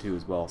 that'd be good too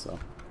as well, so.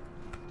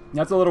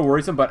 That's a little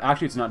worrisome, but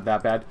actually it's not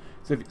that bad.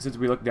 So since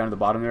we look down at the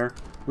bottom there,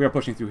 we are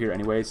pushing through here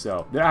anyway,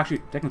 so they're actually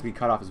technically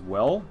cut off as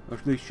well,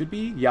 which they should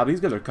be. Yeah, these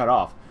guys are cut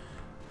off.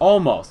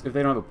 Almost, if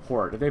they don't have a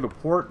port. If they have a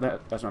port,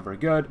 that's not very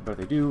good, but if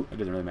they do, it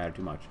doesn't really matter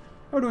too much.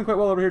 We're doing quite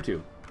well over here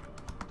too.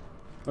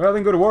 Well, they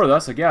can go to war with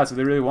us, I guess, if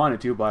they really wanted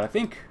to, but I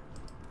think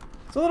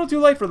it's a little too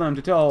late for them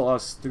to tell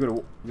us to go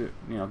to, you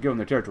know, give them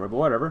their territory, but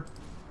whatever.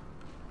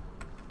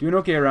 Doing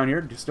okay around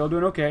here. Still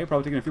doing okay.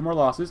 Probably taking a few more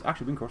losses.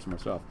 Actually, we can course some more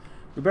stuff.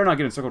 We better not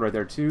get encircled right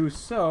there, too.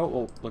 So,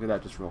 we'll look at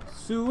that just real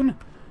soon.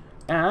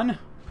 And,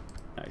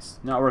 nice.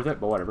 Not worth it,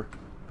 but whatever.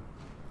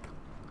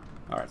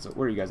 Alright, so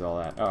where are you guys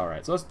all at?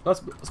 Alright, so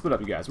let's split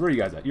up, you guys. Where are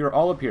you guys at? You're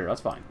all up here. That's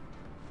fine.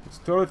 It's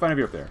totally fine if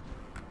you're up there.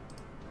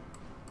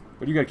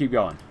 But you gotta keep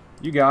going.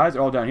 You guys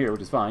are all down here,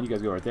 which is fine. You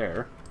guys go right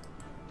there.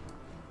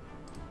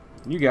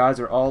 You guys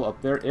are all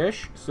up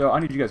there-ish. So, I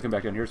need you guys to come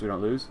back down here so we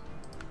don't lose.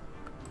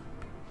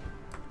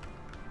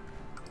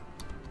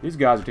 These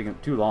guys are taking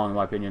too long, in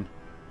my opinion.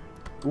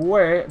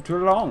 Way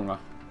too long.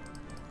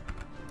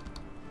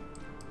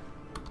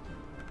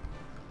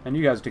 And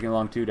you guys are taking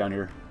long, too, down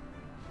here.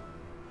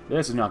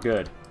 This is not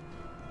good.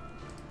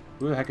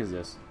 Who the heck is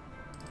this?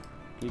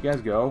 Can you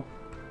guys go?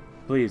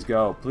 Please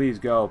go. Please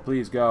go.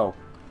 Please go.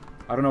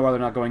 I don't know why they're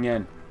not going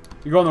in.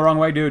 You're going the wrong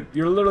way, dude.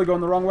 You're literally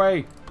going the wrong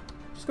way.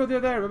 Just go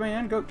there,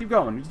 man. Go, keep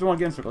going. You just don't want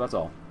to get in circle, that's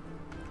all.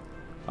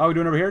 How are we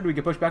doing over here? Do we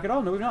get pushed back at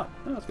all? No, we're not.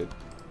 No, that's good.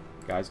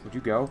 Guys, would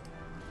you go?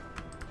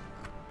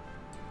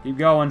 Keep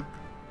going.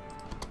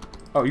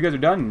 Oh, you guys are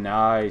done?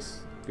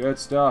 Nice. Good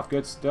stuff,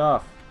 good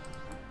stuff.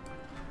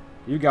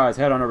 You guys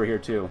head on over here,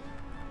 too.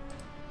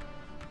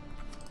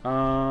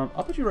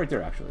 I'll put you right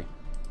there, actually.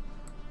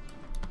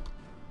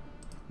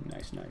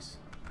 Nice, nice.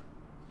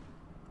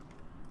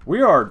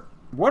 We are...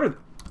 Where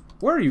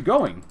are you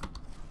going?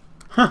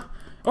 Huh.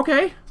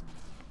 Okay.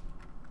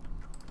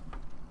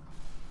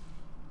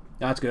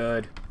 That's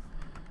good.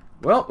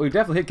 Well, we've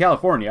definitely hit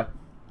California.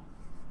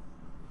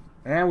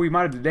 And we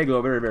might have to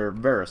Dayglow very, very,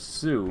 very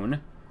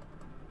soon.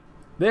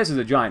 This is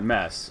a giant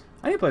mess.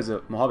 I need to play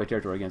the Mojave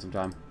Territory again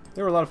sometime.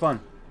 They were a lot of fun.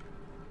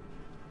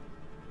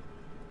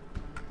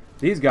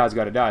 These guys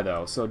gotta die,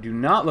 though, so do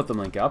not let them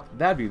link up.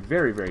 That'd be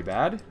very, very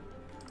bad.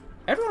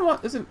 Everyone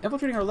is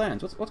infiltrating our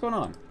lands. What's going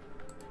on?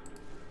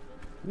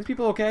 Are these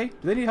people okay?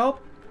 Do they need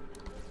help?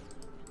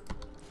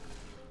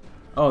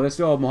 Oh, there's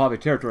still Mojave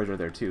Territories right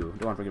there, too.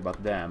 Don't want to forget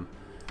about them.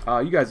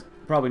 You guys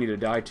probably need to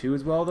die, too,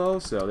 as well, though,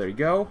 so there you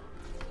go.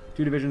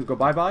 2 divisions go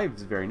bye-bye.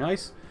 It's very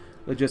nice.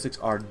 Logistics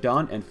are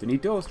done and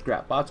finito.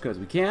 Scrap bots because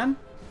we can.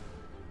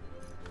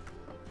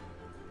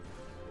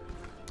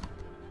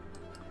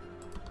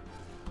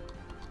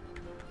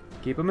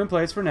 Keep them in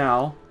place for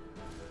now.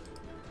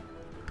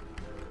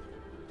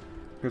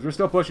 Because we're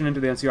still pushing into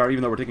the NCR,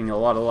 even though we're taking a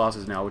lot of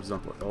losses now, which is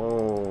unfortunate.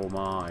 Oh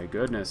my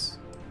goodness.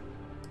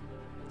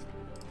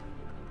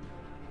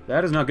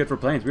 That is not good for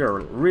planes. We are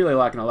really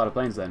lacking a lot of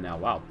planes then now.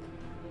 Wow.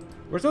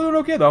 We're still doing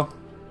okay, though.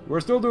 We're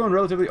still doing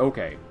relatively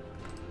okay.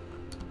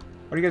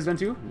 What are you guys done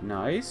too?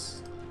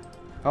 Nice.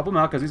 Help them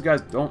out, because these guys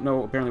don't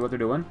know, apparently, what they're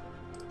doing.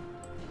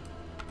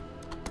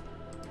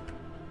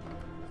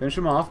 Finish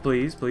them off,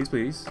 please, please,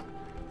 please.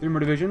 3 more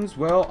divisions.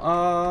 Well,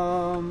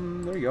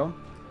 there you go.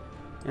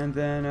 And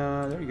then,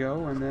 there you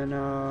go. And then,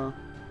 alright,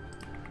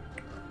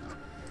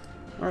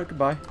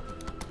 goodbye.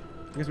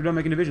 I guess we're done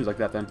making divisions like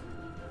that then.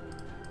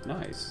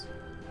 Nice.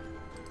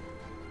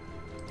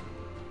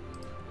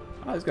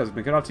 Oh, this guy's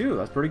been cut off too.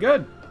 That's pretty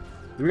good.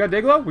 Do we got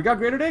Dayglow? We got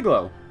Greater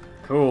Dayglow.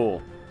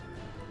 Cool.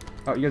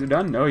 Oh, you guys are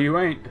done? No, you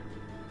ain't.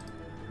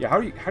 Yeah, how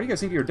do you guys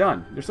think you're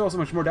done? There's still so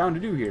much more down to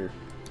do here.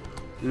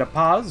 La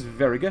Paz,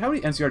 very good. How many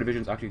NCR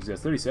divisions actually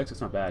exist? 36?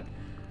 That's not bad.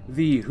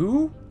 The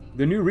who?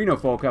 The new Reno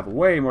folk have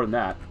way more than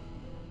that.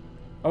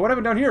 Oh, what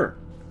happened down here?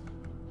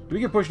 Do we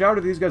get pushed out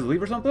or these guys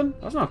leave or something?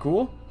 That's not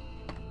cool.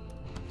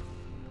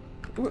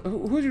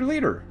 Who's your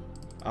leader?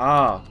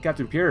 Ah,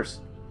 Captain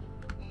Pierce.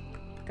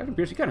 Captain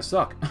Pierce, you kind of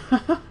suck.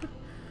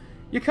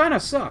 You kind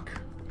of suck.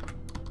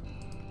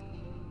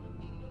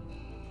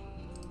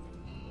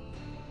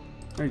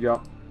 There you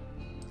go.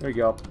 There you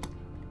go.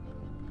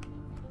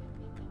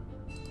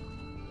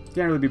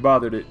 Can't really be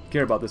bothered to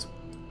care about this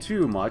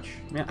too much.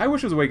 Man, I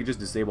wish there was a way you could just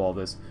disable all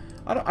this.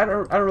 I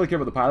don't really care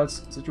about the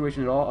pilots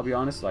situation at all, I'll be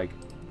honest. Like,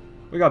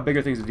 we got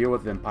bigger things to deal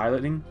with than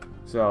piloting,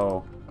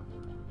 so...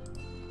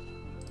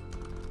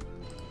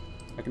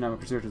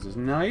 Economic resurgence is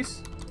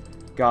nice.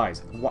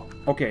 Guys,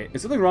 okay,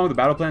 is something wrong with the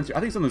battle plans? I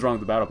think something's wrong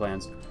with the battle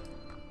plans.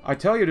 I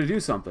tell you to do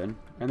something,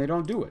 and they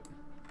don't do it.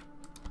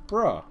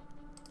 Bruh.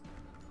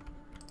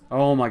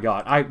 Oh my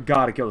god, I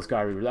gotta kill the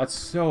Sky Reaver. That's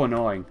so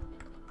annoying.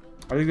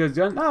 Are these guys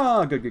done?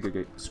 Ah, good, good, good,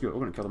 good. Screw it,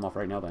 we're gonna kill them off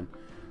right now then.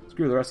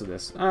 Screw the rest of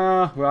this.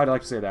 Well, I'd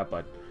like to say that,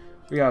 but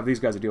we have these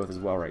guys to deal with as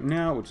well right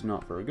now, which is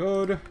not very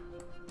good.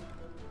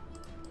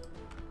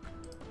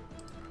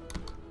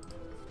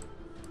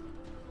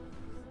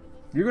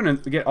 You're gonna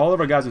get all of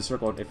our guys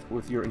encircled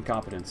with your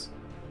incompetence.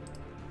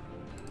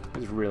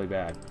 This is really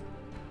bad.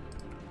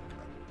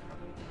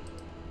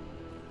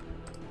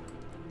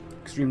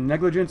 Extreme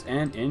negligence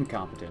and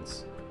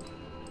incompetence.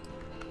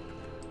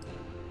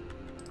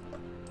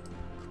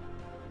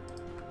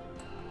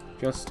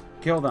 Just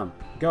kill them.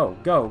 Go,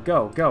 go,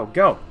 go, go,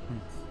 go!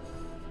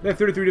 They have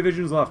 33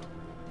 divisions left.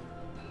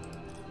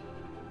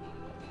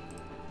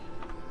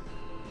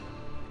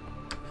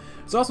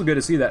 It's also good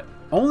to see that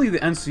only the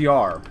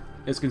NCR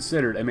is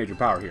considered a major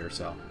power here,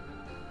 so.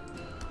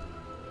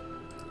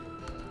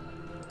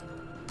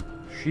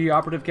 She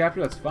operative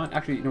capture, that's fine.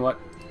 Actually, you know what?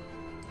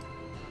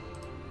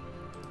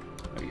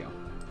 There you go.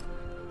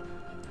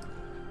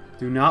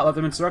 Do not let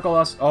them encircle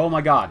us. Oh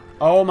my god.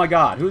 Oh my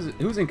god.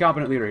 Who's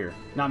incompetent leader here?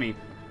 Not me.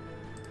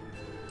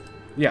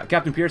 Yeah,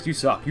 Captain Pierce, you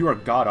suck. You are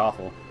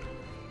god-awful.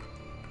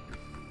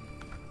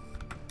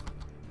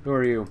 Who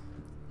are you?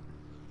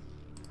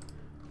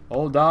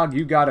 Old dog,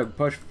 you gotta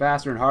push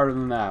faster and harder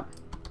than that.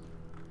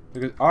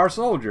 Because our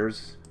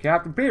soldiers,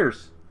 Captain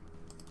Pierce,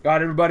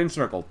 got everybody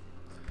encircled.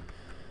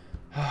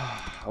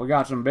 We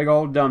got some big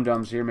old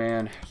dum-dums here,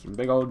 man. Some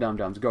big old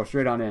dum-dums. Go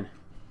straight on in.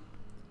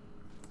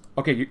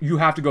 Okay, you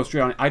have to go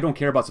straight on in. I don't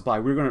care about supply.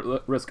 We're going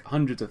to risk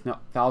hundreds of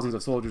thousands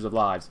of soldiers of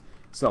lives.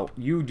 So,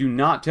 you do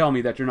not tell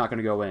me that you're not going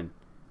to go in.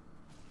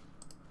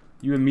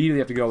 You immediately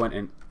have to go in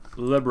and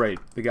liberate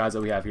the guys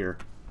that we have here.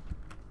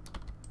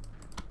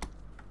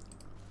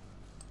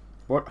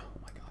 What? Oh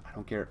my god, I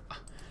don't care.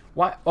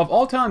 Why? Of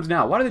all times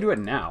now, why do they do it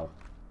now?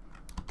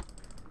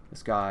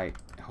 This guy,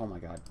 oh my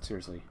god,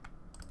 seriously.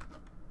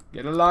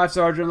 Get alive,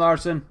 Sergeant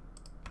Larson.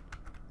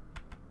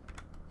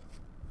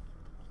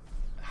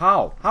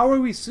 How? How are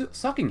we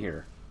sucking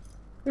here?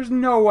 There's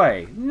no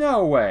way.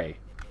 No way.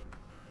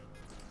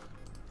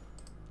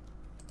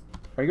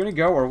 Are you going to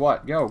go or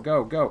what? Go,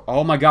 go, go.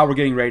 Oh my god, we're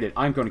getting raided.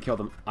 I'm going to kill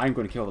them. I'm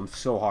going to kill them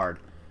so hard.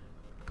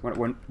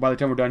 By the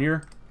time we're done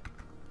here?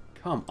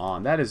 Come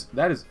on. That is...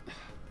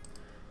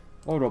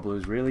 Old World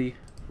Blues, really?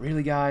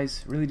 Really,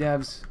 guys? Really,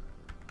 devs?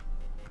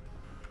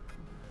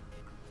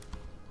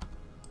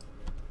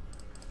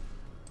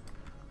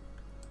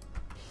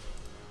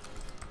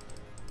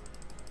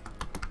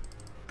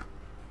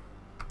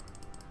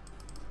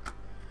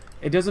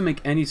 It doesn't make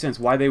any sense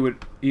why they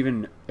would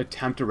even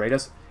attempt to raid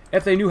us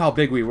if they knew how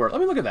big we were. Let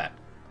me look at that.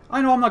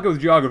 I know I'm not good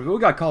with geography, but we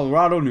got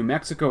Colorado, New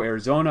Mexico,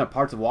 Arizona,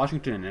 parts of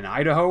Washington, and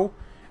Idaho,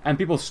 and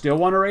people still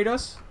want to raid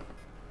us?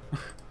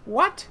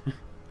 What?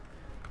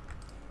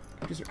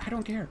 I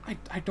don't care.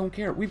 I don't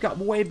care. We've got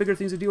way bigger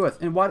things to deal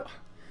with. And what?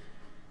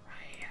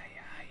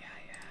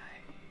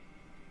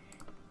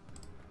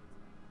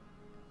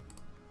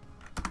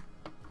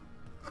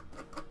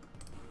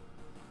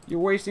 You're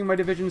wasting my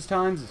division's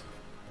times.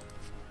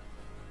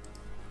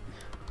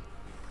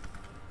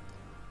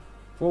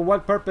 For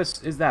what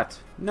purpose is that?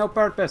 No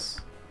purpose.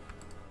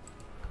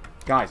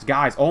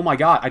 Guys, oh my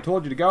god, I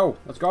told you to go.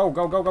 Let's go,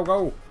 go, go, go,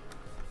 go.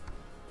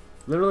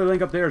 Literally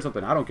link up there or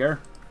something. I don't care.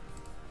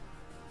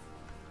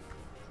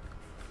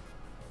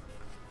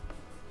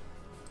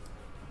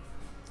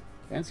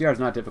 NCR is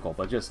not difficult,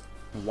 but just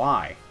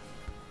why?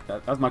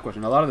 That's my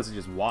question. A lot of this is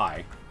just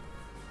why.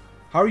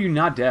 How are you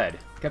not dead?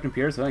 Captain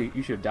Pierce,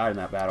 you should have died in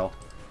that battle.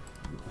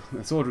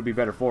 The soldier would be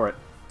better for it.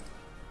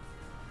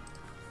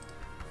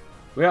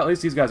 Well, at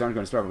least these guys aren't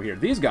going to start over here.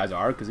 These guys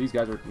are, because these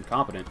guys are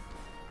incompetent.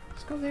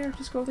 Just go there,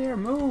 just go there,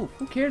 move.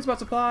 Who cares about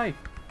supply?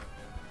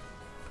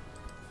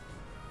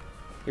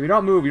 If you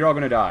don't move, you're all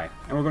going to die.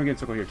 And we're going to get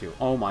circled here too.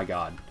 Oh my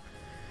god.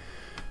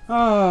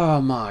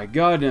 Oh my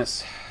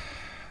goodness.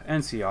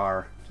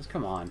 NCR. Just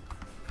come on.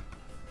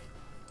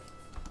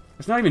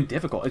 It's not even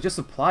difficult. It's just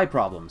supply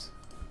problems.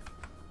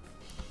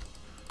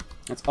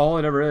 That's all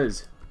it ever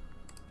is.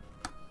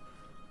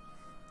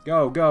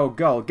 Go, go,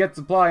 go. Get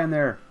supply in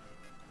there.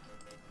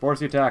 Force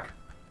the attack.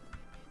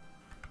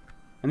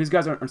 And these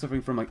guys aren't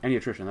suffering from like any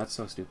attrition. That's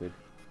so stupid.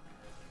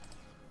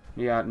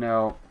 Yeah,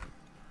 no.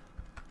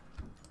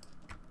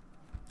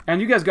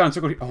 And you guys got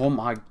encircled. Oh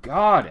my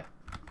god.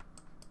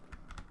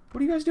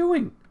 What are you guys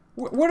doing?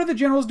 What are the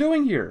generals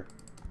doing here?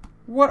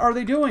 What are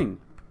they doing?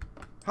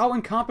 How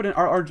incompetent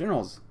are our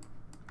generals?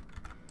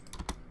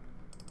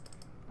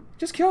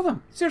 Just kill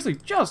them. Seriously,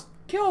 just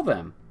kill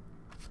them.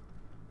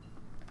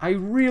 I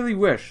really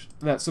wish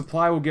that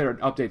supply will get an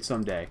update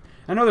someday.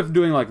 I know they're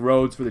doing like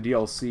roads for the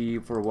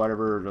DLC for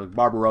whatever like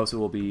Barbarossa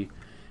will be,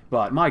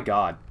 but my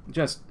god,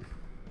 just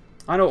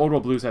I know Old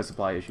World Blues has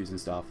supply issues and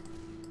stuff.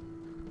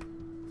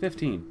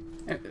 15.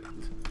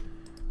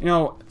 You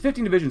know,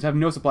 15 divisions have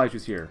no supply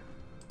issues here.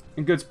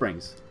 In Good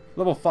Springs.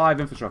 Level 5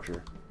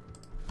 infrastructure.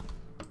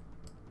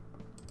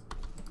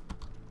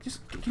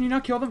 Just, can you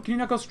not kill them? Can you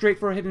not go straight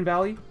for a Hidden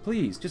Valley?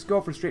 Please, just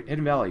go for straight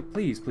Hidden Valley.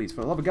 Please, please,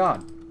 for the love of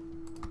God.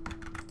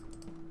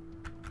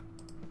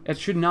 It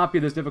should not be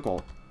this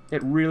difficult.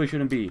 It really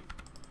shouldn't be.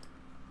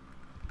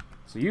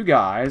 So you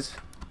guys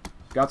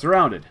got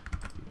surrounded.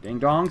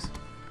 Ding-dongs.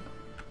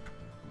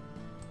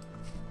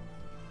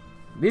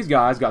 These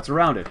guys got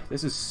surrounded.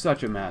 This is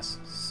such a mess.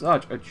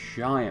 Such a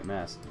giant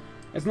mess.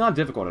 It's not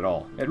difficult at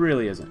all. It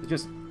really isn't. It's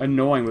just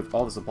annoying with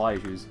all the supply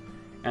issues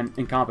and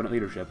incompetent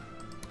leadership.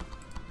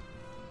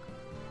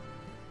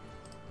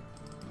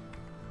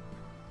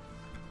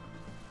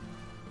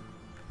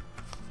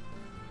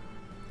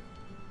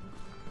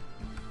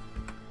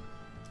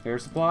 Air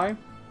supply?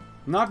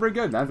 Not very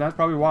good. That's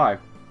probably why.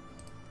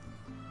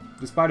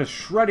 Despite us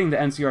shredding the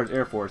NCR's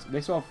Air Force,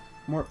 they still have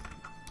more...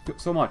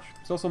 So much.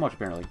 Still so much,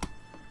 apparently.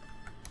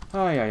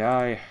 Ay, ay,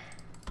 ay.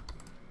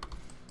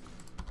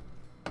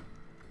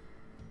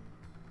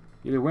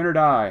 Either win or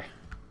die.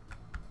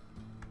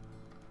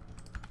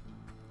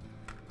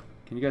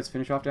 Can you guys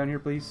finish off down here,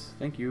 please?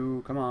 Thank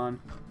you. Come on.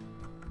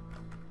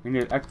 We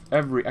need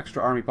every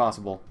extra army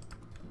possible.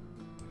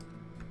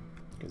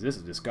 Because this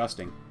is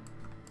disgusting.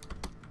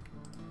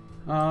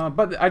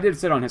 But I did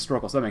sit on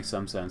historical, so that makes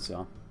some sense,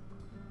 so.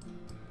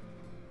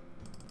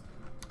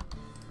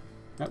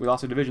 Right, we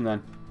lost a division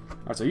then.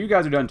 Alright, so you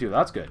guys are done too.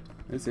 That's good.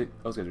 That's it.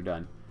 Those guys are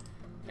done.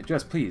 And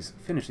just please,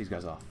 finish these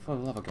guys off. For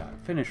the love of God,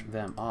 finish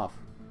them off.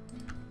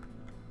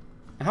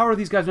 And how are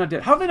these guys not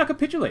dead? How have they not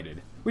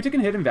capitulated? We've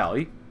taken Hidden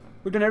Valley.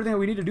 We've done everything that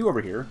we need to do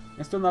over here.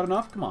 And still not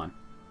enough? Come on.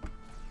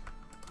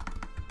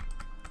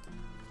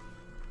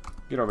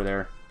 Get over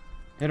there.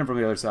 Hit him from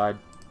the other side.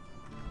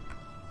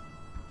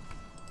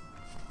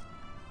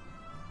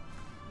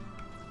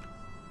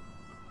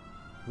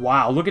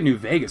 Wow, look at New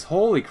Vegas.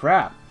 Holy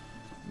crap.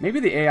 Maybe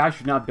the AI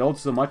should not build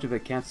so much if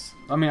it can't...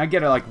 I mean, I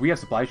get it, like, we have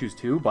supply issues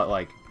too, but,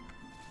 like...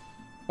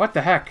 What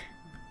the heck?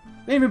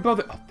 They didn't even build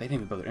it... Oh, they didn't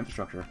even build their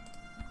infrastructure.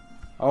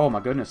 Oh, my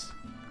goodness.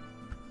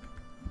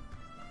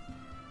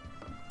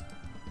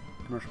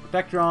 Commercial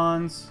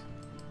protectrons.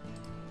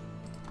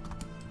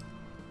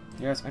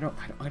 Yes, I don't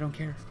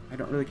care. I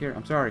don't really care.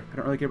 I'm sorry. I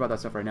don't really care about that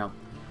stuff right now.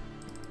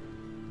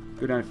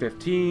 Go down to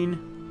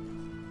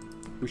 15.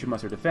 We should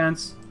muster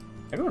defense.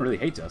 Everyone really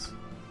hates us.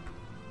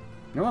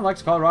 No one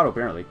likes Colorado,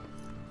 apparently.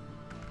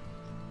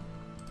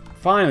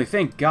 Finally,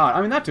 thank God.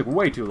 I mean, that took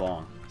way too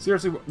long.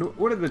 Seriously,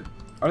 what are the...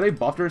 Are they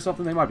buffed or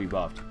something? They might be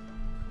buffed.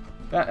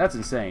 That's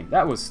insane.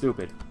 That was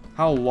stupid.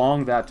 How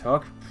long that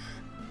took.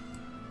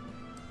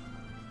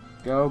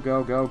 Go,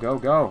 go, go, go,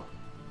 go.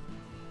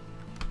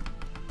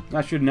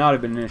 That should not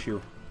have been an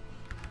issue.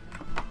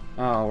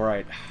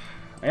 Alright.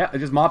 Yeah,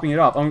 just mopping it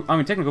up. I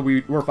mean, technically,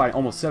 we were fighting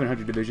almost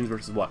 700 divisions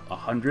versus, what,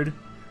 100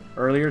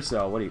 earlier?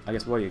 So, I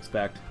guess, what do you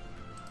expect?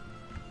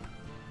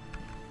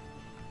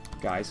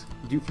 Guys,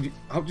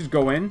 I'll just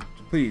go in,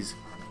 please.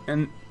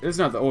 And it's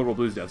not the Old World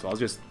Blues devs' fault, it's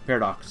just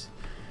Paradox.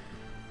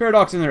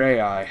 Paradox and their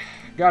AI.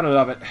 Gotta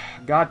love it.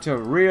 Got to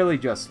really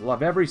just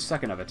love every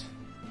second of it.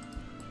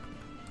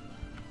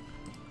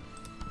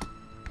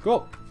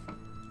 Cool.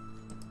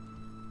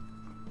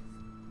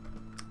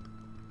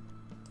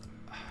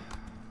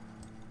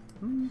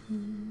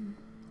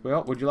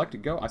 Well, would you like to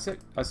go? I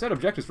said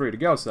objectives for you to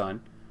go,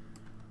 son.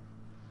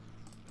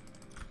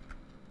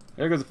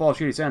 There goes the fall of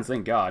shitty sands,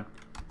 thank God.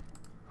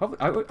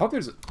 I hope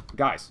there's...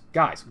 Guys,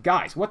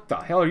 what the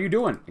hell are you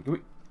doing?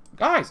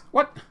 Guys,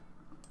 what?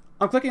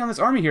 I'm clicking on this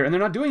army here, and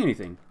they're not doing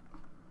anything.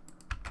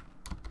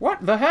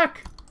 What the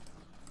heck?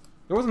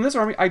 It wasn't this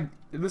army.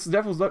 This is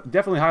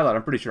definitely highlight,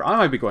 I'm pretty sure. I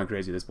might be going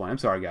crazy at this point. I'm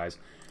sorry, guys.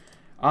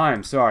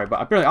 I'm sorry,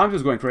 but apparently I'm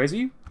just going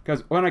crazy,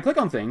 because when I click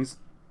on things,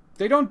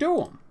 they don't do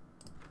them.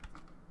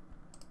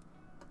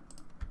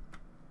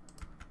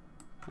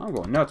 I'm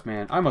going nuts,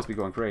 man. I must be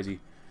going crazy.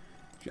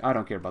 I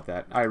don't care about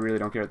that. I really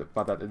don't care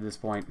about that at this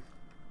point.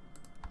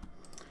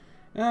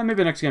 Maybe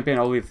the next campaign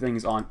I'll leave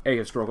things on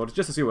ahistorical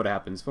just to see what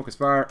happens. Focus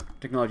fire.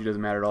 Technology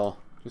doesn't matter at all.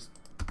 Just...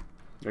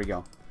 There you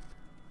go.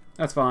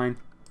 That's fine.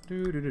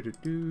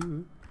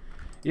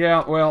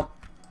 Yeah, well...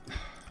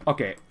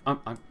 Okay.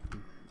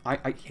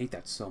 I hate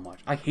that so much.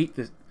 I hate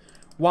this.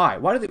 Why?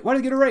 Why did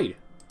they get a raid?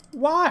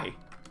 Why?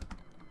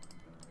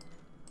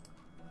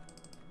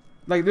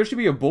 Like, there should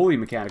be a bully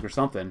mechanic or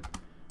something.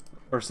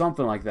 Or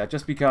something like that,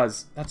 just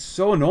because that's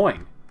so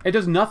annoying. It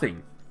does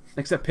nothing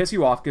except piss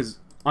you off, because,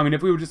 I mean,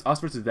 if we were just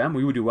us versus them,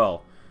 we would do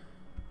well.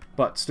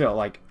 But still,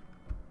 like,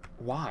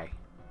 why?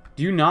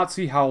 Do you not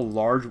see how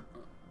large...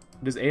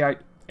 Does AI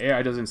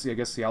doesn't see, I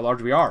guess, see how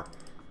large we are.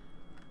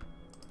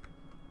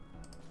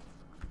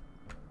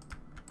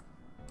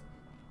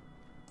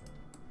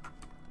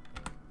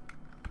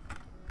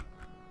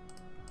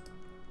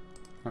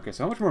 Okay,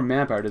 so how much more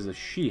manpower does the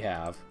she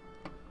have?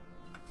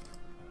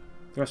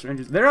 Thruster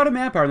engines. They're out of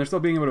manpower and they're still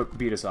being able to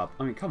beat us up.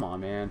 I mean, come on,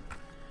 man.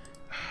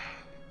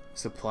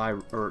 Supply,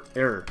 or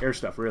air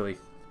stuff, really.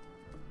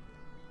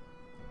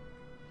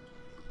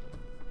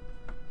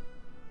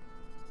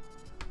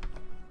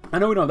 I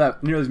know we don't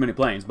have nearly as many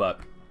planes, but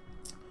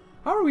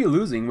how are we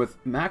losing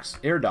with max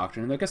air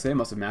doctrine? I guess they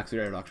must have maxed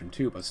their air doctrine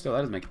too, but still,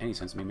 that doesn't make any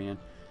sense to me, man.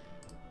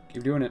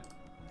 Keep doing it.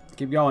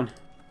 Keep going.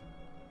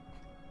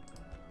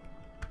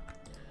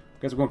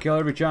 Guess we're gonna kill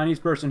every Chinese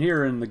person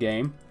here in the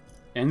game.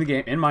 In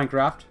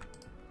Minecraft.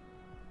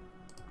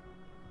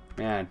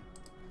 Man,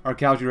 our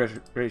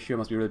casualty ratio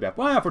must be really bad.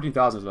 Well, yeah,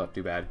 14,000 is not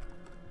too bad.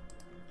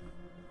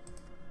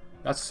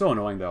 That's so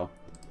annoying, though.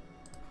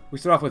 We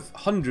start off with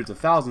hundreds of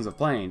thousands of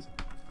planes,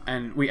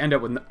 and we end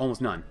up with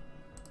almost none.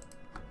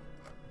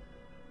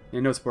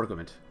 And no support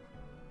equipment.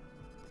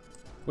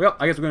 Well,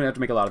 I guess we're going to have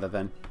to make a lot of that,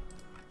 then.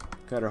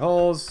 Cut our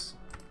holes.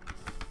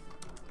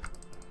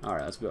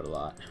 Alright, let's build a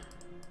lot.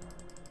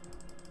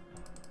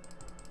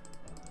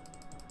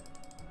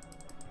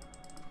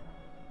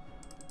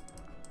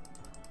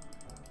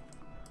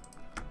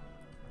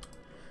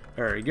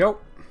 There you go.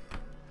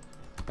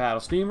 Paddle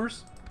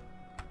steamers.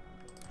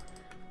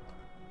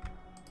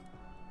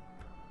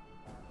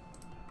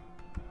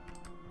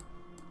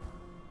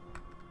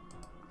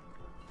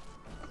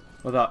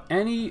 Without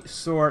any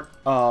sort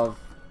of...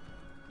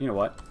 You know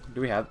what?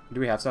 Do we have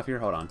stuff here?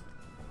 Hold on.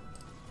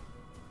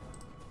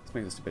 Let's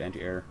make this stupid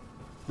anti-air.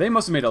 They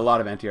must have made a lot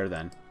of anti-air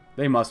then.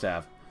 They must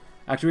have.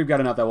 Actually, we've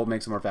got enough that we'll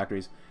make some more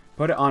factories.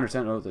 Put it on or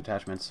send those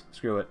attachments.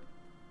 Screw it.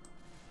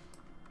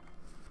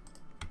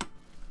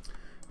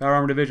 Power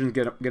armor divisions,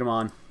 get them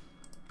on.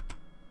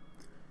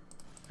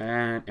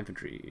 And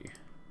infantry.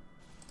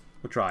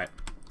 We'll try it.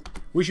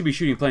 We should be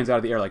shooting planes out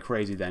of the air like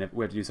crazy then if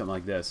we have to do something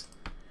like this.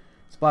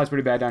 Supply's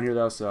pretty bad down here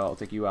though, so I'll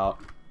take you out.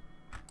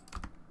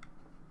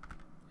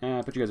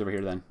 And put you guys over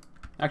here then.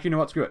 Actually, you know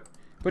what? Screw it.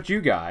 Put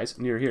you guys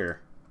near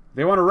here. If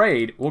they want to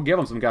raid, we'll give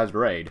them some guys to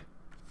raid.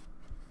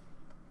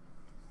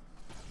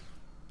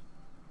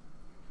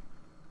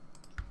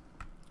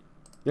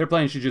 Their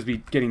planes should just be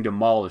getting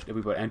demolished if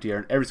we put anti-air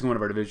in every single one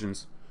of our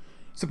divisions.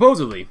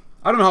 Supposedly.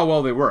 I don't know how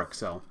well they work,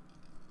 so.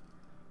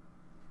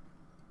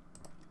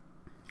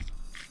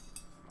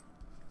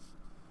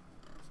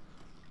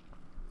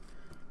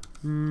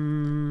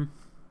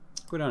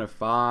 Go down to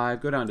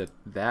 5. Go down to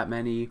that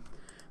many.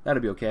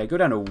 That'll be okay. Go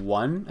down to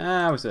 1.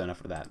 I was enough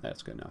for that.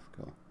 That's good enough.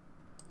 Cool.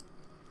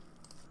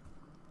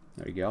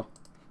 There you go.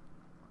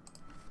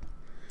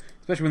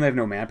 Especially when they have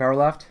no manpower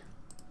left.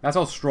 That's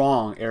how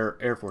strong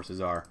air forces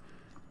are.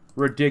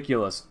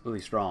 Ridiculously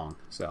strong.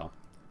 So,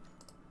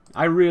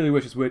 I really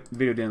wish this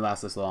video didn't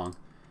last this long.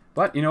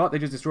 But, you know what? They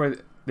just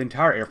destroyed the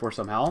entire Air Force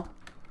somehow.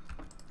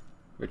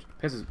 Which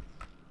pisses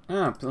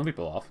some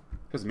people off.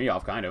 Pisses me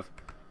off, kind of.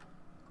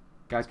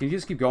 Guys, can you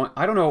just keep going?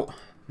 I don't know.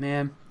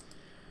 Man.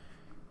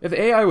 If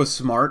the AI was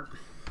smart,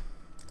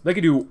 they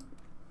could do...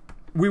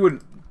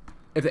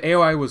 If the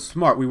AI was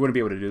smart, we wouldn't be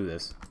able to do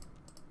this.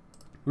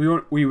 We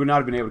would not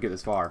have been able to get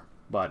this far.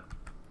 But,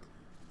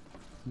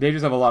 They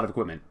just have a lot of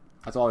equipment.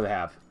 That's all they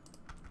have.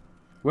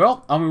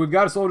 Well, I mean, we've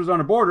got soldiers on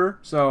the border,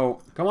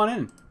 so come on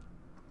in.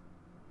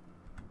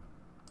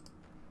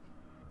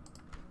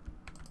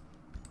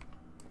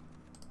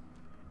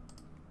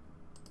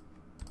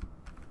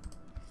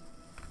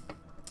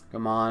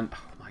 Come on.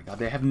 Oh my god,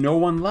 they have no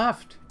one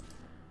left.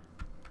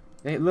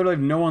 They literally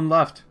have no one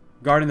left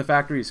guarding the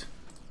factories,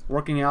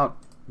 working out,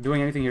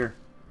 doing anything here.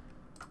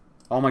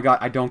 Oh my god,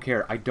 I don't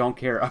care. I don't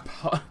care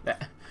about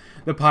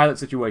the pilot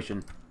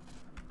situation.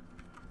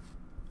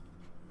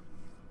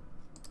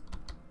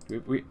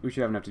 We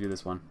should have enough to do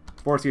this one.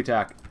 Force the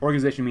attack.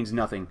 Organization means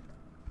nothing.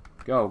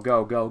 Go,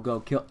 go, go, go.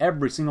 Kill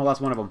every single last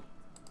one of them.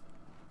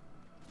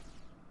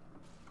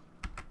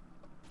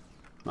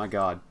 My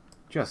god.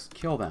 Just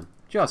kill them.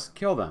 Just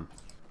kill them.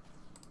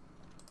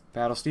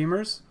 Battle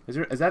steamers?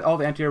 Is that all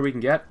the anti-air we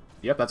can get?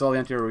 Yep, that's all the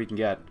anti-air we can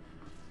get.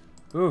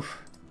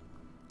 Oof.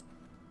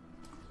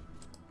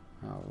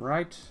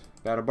 Alright.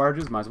 Battle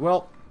barges, might as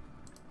well.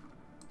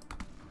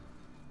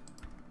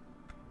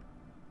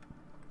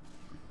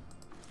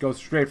 Go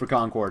straight for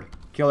Concord.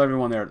 Kill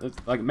everyone there. Let's,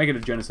 like, make it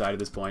a genocide at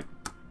this point.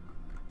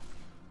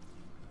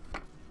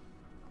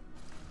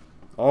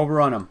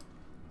 Overrun them.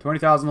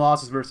 20,000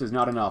 losses versus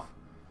not enough.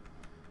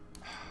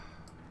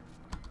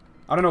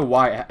 I don't know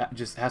why it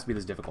just has to be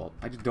this difficult.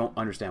 I just don't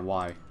understand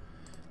why.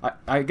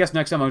 I guess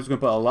next time I'm just going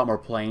to put a lot more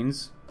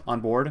planes on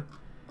board.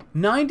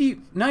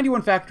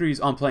 91 factories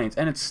on planes,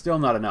 and it's still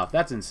not enough.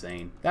 That's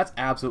insane. That's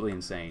absolutely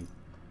insane.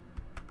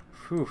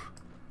 Whew.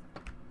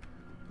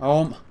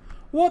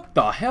 What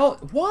the hell?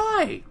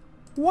 Why?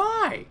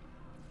 Why?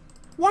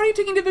 Why are you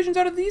taking divisions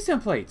out of these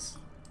templates?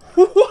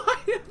 Why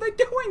are they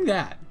doing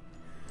that?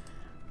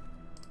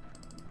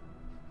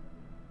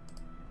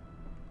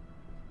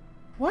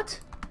 What?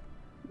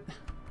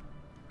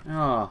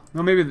 Oh,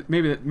 no, maybe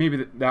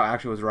that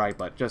actually was right,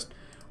 but just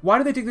why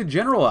did they take the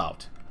general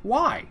out?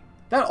 Why?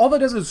 All that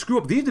does is screw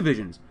up these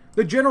divisions.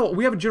 The general,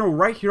 we have a general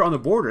right here on the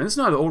border, and it's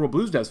not the Old World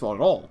Blues dev's fault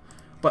at all.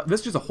 But this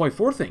is just a Hoi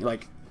 4 thing.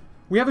 Like,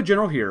 we have a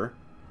general here.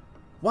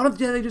 Why don't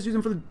they just use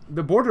them for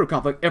the border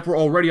conflict if we're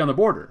already on the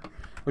border?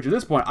 Which at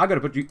this point, I got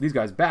to put these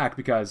guys back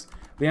because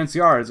the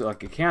NCR is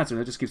like a cancer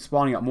and it just keeps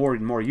spawning out more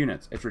and more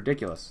units. It's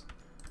ridiculous.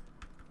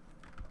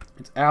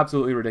 It's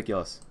absolutely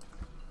ridiculous.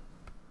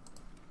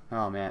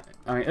 Oh man,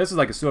 I mean this is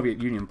like a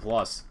Soviet Union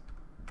plus.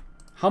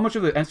 How much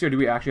of the NCR do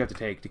we actually have to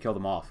take to kill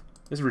them off?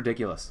 This is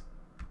ridiculous.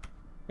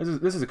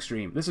 This is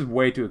extreme. This is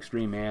way too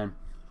extreme, man.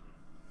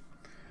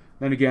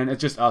 Then again,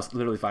 it's just us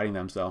literally fighting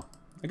them, so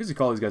I guess you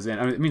call these guys in.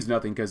 I mean, it means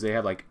nothing because they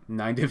have like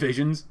 9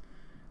 divisions,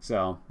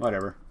 so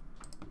whatever.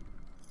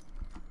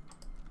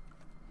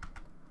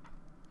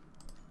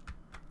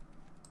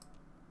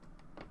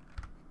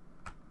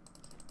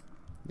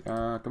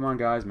 Come on,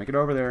 guys, make it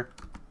over there.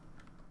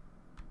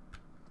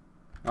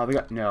 Oh, they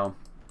got no.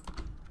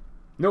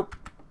 Nope.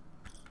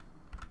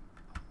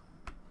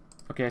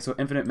 Okay, so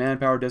infinite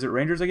manpower desert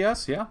rangers, I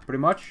guess. Yeah, pretty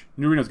much.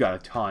 New Reno's got a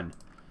ton.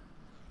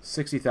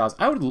 60,000.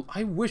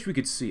 I wish we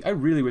could see. I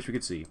really wish we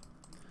could see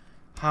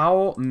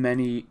how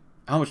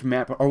much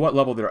manpower or what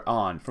level they're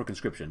on for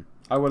conscription.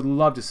 I would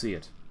love to see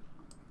it,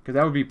 because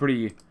that would be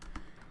pretty.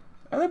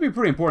 That'd be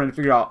pretty important to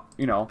figure out,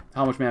 you know,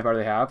 how much manpower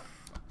they have,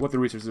 what the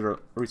resources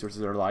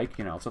are like,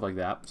 you know, stuff like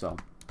that. So,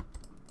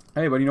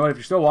 hey, but you know what? If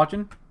you're still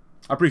watching,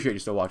 I appreciate you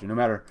still watching, no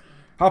matter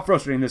how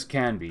frustrating this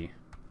can be.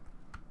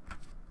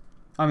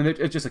 I mean,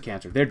 it's just a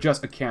cancer. They're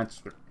just a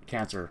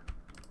cancer.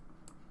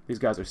 These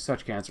guys are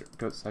such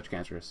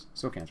cancerous.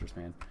 So cancerous,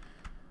 man.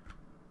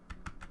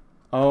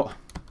 Oh,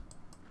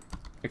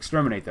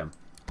 exterminate them.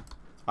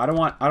 I don't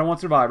want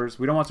survivors.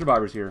 We don't want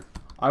survivors here.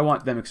 I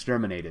want them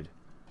exterminated.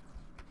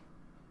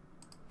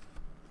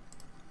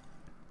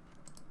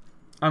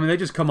 I mean, they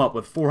just come up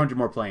with 400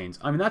 more planes.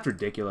 I mean, that's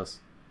ridiculous.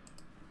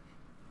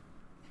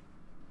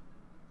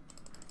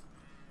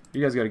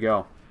 You guys gotta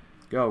go.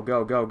 Go,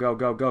 go, go, go,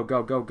 go, go,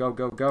 go, go, go,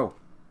 go, go.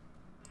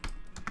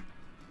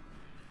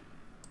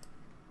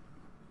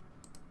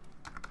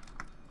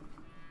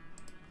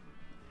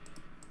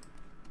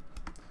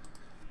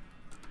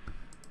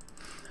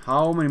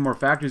 How many more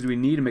factories do we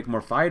need to make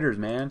more fighters,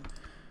 man?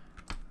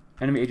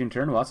 Enemy agent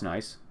turn? Well, that's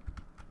nice.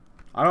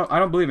 I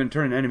don't believe in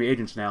turning enemy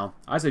agents now.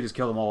 I say just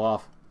kill them all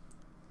off.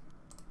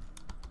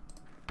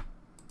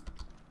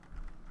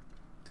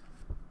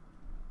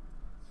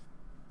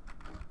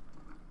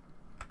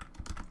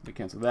 We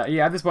cancel that.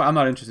 Yeah, at this point, I'm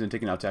not interested in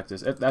taking out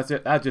Texas. That's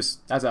it. That's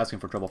asking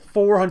for trouble.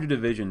 400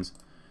 divisions.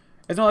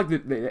 It's not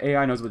like the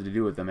AI knows what to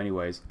do with them,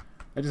 anyways.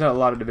 They just have a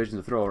lot of divisions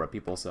to throw at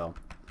people. So,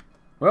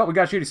 well, we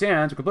got Shady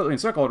Sands. We're completely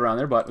encircled around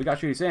there, but we got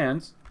Shady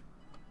Sands.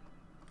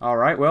 All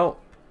right. Well,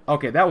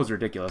 okay, that was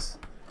ridiculous.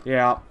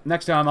 Yeah.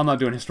 Next time, I'm not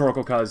doing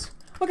historical, cause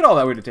look at all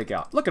that we had to take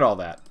out. Look at all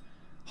that.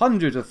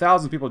 Hundreds of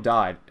thousands of people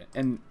died,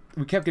 and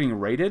we kept getting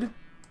raided.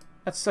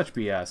 That's such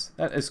BS.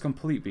 That is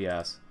complete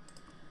BS.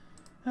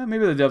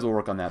 Maybe the devs will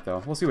work on that,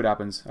 though. We'll see what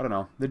happens. I don't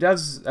know. The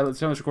devs at the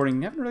time of this recording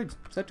haven't really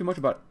said too much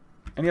about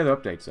any other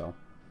updates, so.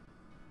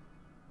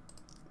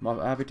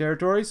 Happy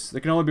territories? There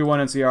can only be one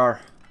NCR.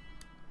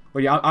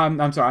 But yeah,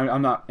 I'm sorry.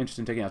 I'm not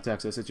interested in taking out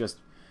Texas. It's just,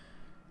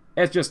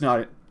 It's just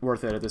not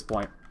worth it at this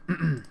point.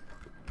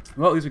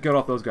 Well, at least we killed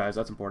off those guys.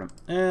 That's important.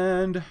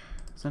 And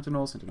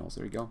sentinels,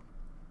 there you go.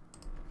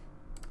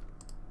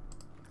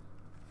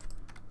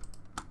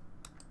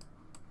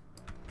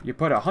 You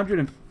put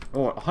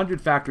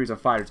 100 factories of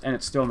fighters, and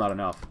it's still not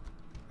enough.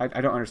 I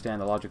don't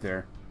understand the logic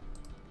there.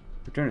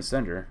 Return to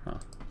sender. Huh.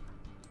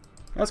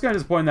 That's kind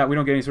of disappointing that we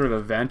don't get any sort of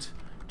event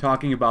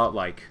talking about,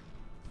 like,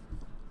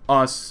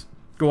 us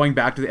going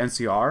back to the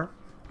NCR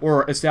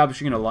or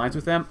establishing an alliance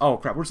with them. Oh,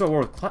 crap. We're so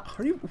war with... Are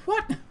you...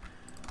 What?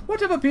 What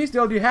type of peace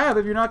deal do you have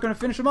if you're not going to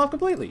finish them off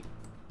completely?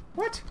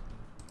 What?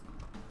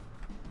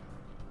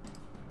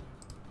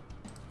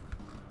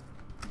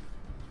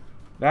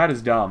 That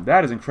is dumb.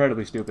 That is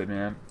incredibly stupid,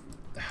 man.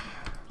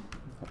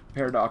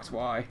 Paradox,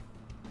 why?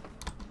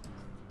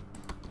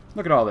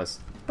 Look at all this.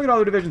 Look at all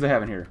the divisions I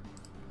have in here.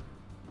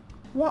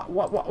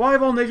 Why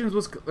of all nations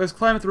was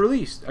Klamath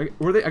released?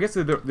 Were they? I guess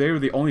they were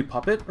the only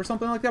puppet or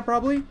something like that,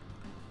 probably.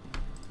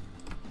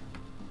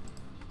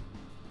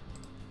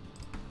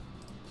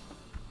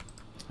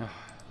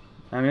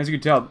 I mean, as you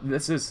can tell,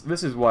 this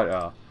is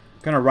what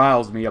kind of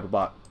riles me up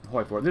about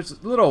Hoi 4.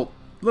 There's little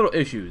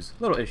issues.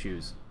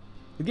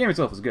 The game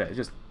itself is good. It's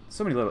just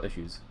so many little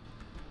issues.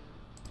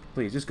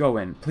 Please, just go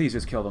in. Please,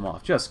 just kill them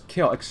off. Just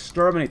kill,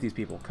 exterminate these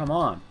people. Come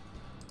on.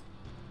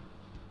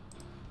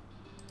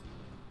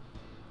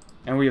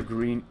 And we have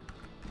green.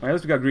 Well, at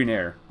least we got green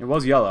air. It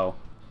was yellow.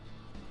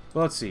 But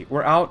let's see.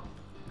 We're out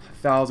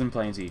 1,000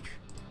 planes each.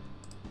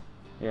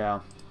 Yeah.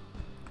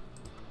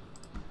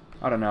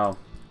 I don't know.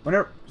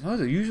 Whenever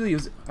usually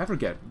is, I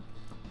forget.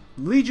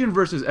 Legion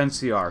versus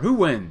NCR. Who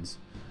wins?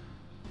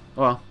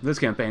 Well, this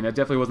campaign, it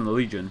definitely wasn't the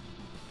Legion.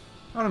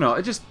 I don't know.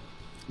 It just,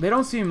 they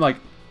don't seem like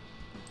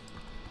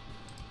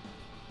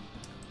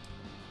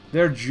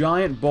they're a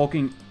giant,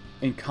 bulking,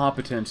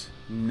 incompetent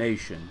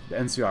nation. The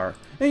NCR,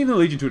 and even the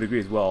Legion to a degree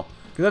as well.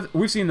 Because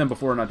we've seen them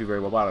before not do very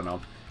well. But I don't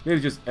know. Maybe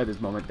just at this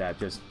moment that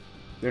just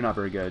they're not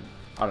very good.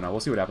 I don't know.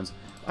 We'll see what happens.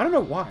 I don't know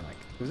why. Like,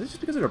 was it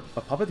just because they're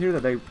a puppet here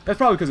that they? That's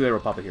probably because they were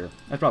a puppet here.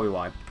 That's probably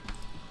why.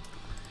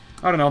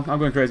 I don't know. I'm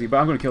going crazy, but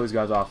I'm going to kill these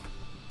guys off.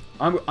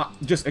 I'm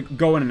just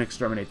go in and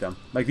exterminate them.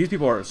 Like, these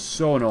people are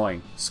so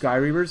annoying. Sky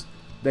Reavers,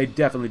 they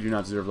definitely do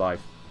not deserve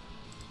life.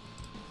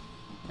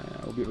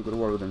 We'll be able to go to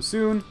war with them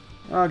soon.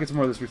 I'll get some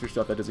more of this research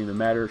stuff that doesn't even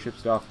matter. Ship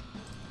stuff.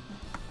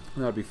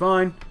 That'd be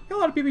fine. Got a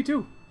lot of PB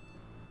too.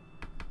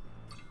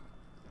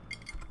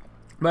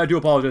 But I do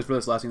apologize for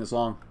this lasting this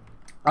long.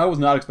 I was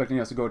not expecting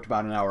us to go to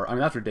about an hour. I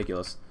mean, that's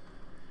ridiculous.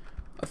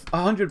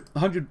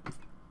 100,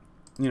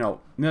 you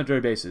know,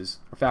 military bases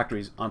or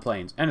factories on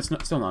planes, and it's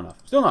still not enough.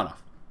 Still not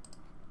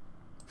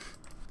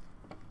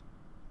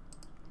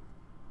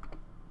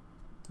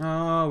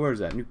enough. Where's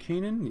that? New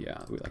Canaan?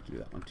 Yeah, we'd like to do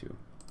that one too.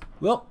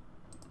 Well,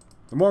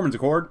 the Mormons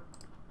Accord.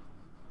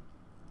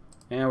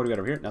 And what do we got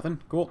over here? Nothing.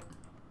 Cool.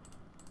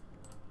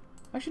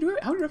 Actually,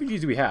 how many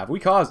refugees do we have? We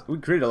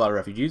created a lot of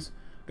refugees.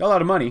 Got a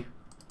lot of money.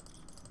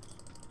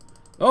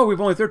 Oh,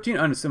 we've only 13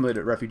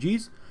 unassimilated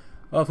refugees,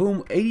 of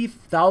whom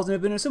 80,000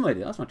 have been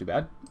assimilated. That's not too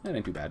bad. That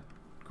ain't too bad.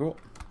 Cool.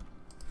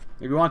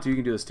 If you want to, you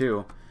can do this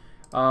too.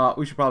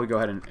 We should probably go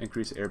ahead and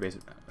increase air base,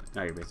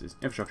 not air bases,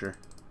 infrastructure.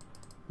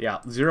 Yeah,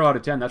 0 out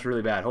of 10. That's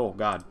really bad. Oh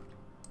God.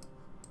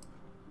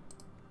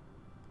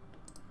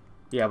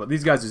 Yeah, but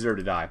these guys deserve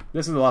to die.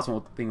 This is the last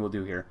thing we'll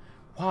do here.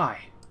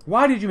 Why?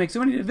 Why did you make so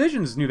many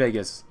divisions, New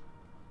Vegas?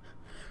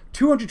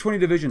 220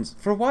 divisions.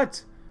 For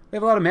what? They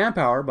have a lot of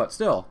manpower, but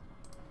still.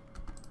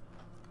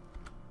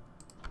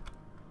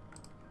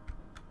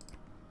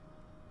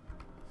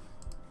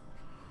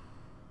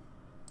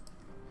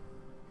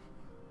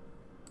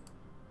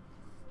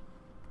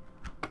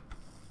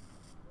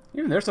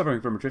 Even they're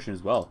suffering from attrition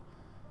as well.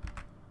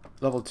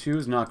 Level 2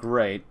 is not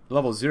great.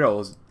 Level 0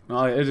 is...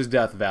 Well, it is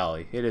Death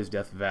Valley. It is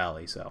Death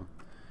Valley, so...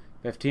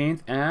 15th,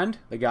 and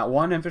they got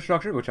one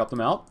infrastructure, which helped them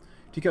out.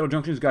 T-Kettle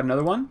Junction's got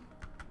another one.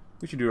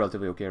 We should do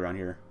relatively okay around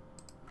here.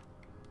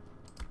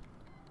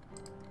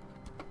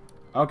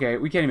 Okay,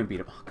 we can't even beat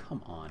them. Oh,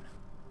 come on.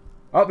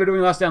 Oh, they're doing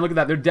a last stand. Look at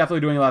that. They're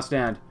definitely doing a last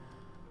stand.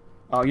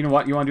 Oh, you know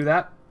what? You want to do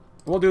that?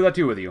 We'll do that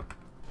too with you.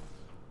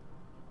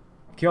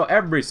 Kill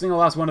every single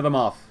last one of them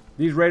off.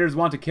 These raiders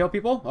want to kill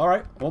people?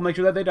 Alright, we'll make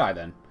sure that they die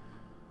then.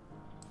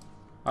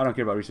 I don't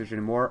care about research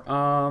anymore.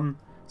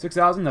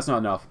 6,000? That's not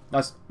enough.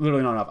 That's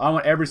literally not enough. I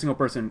want every single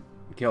person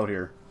killed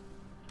here.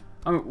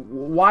 I mean,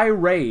 why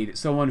raid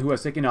someone who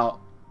has taken out,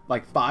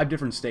 like, 5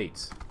 different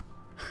states?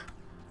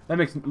 That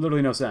makes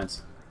literally no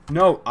sense.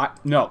 No,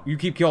 you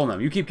keep killing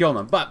them. You keep killing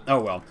them. But,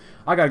 oh well.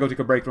 I gotta go take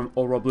a break from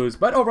Old World Blues.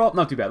 But overall,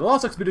 not too bad. The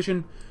Lost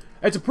Expedition,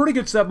 it's a pretty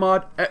good sub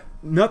mod.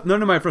 None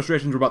of my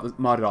frustrations were about the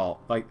mod at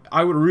all. Like,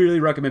 I would really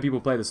recommend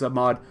people play the sub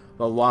mod,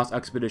 The Lost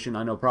Expedition.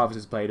 I know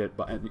Prophecy's played it,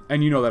 but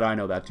and you know that I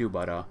know that too.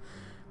 But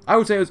I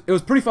would say it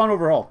was pretty fun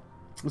overall.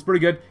 It was pretty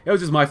good. It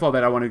was just my fault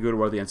that I wanted to go to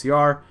war with the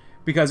NCR,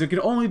 because there can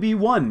only be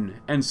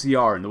one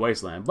NCR in the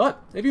Wasteland.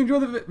 But if you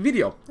enjoyed the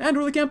video and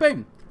or the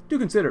campaign, do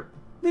consider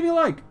leaving a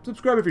like,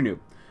 subscribe if you're new.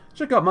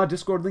 Check out my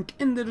Discord link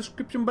in the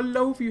description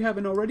below if you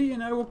haven't already,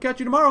 and I will catch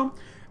you tomorrow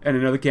in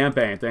another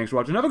campaign. Thanks for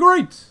watching. Have a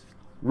great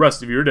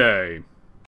rest of your day.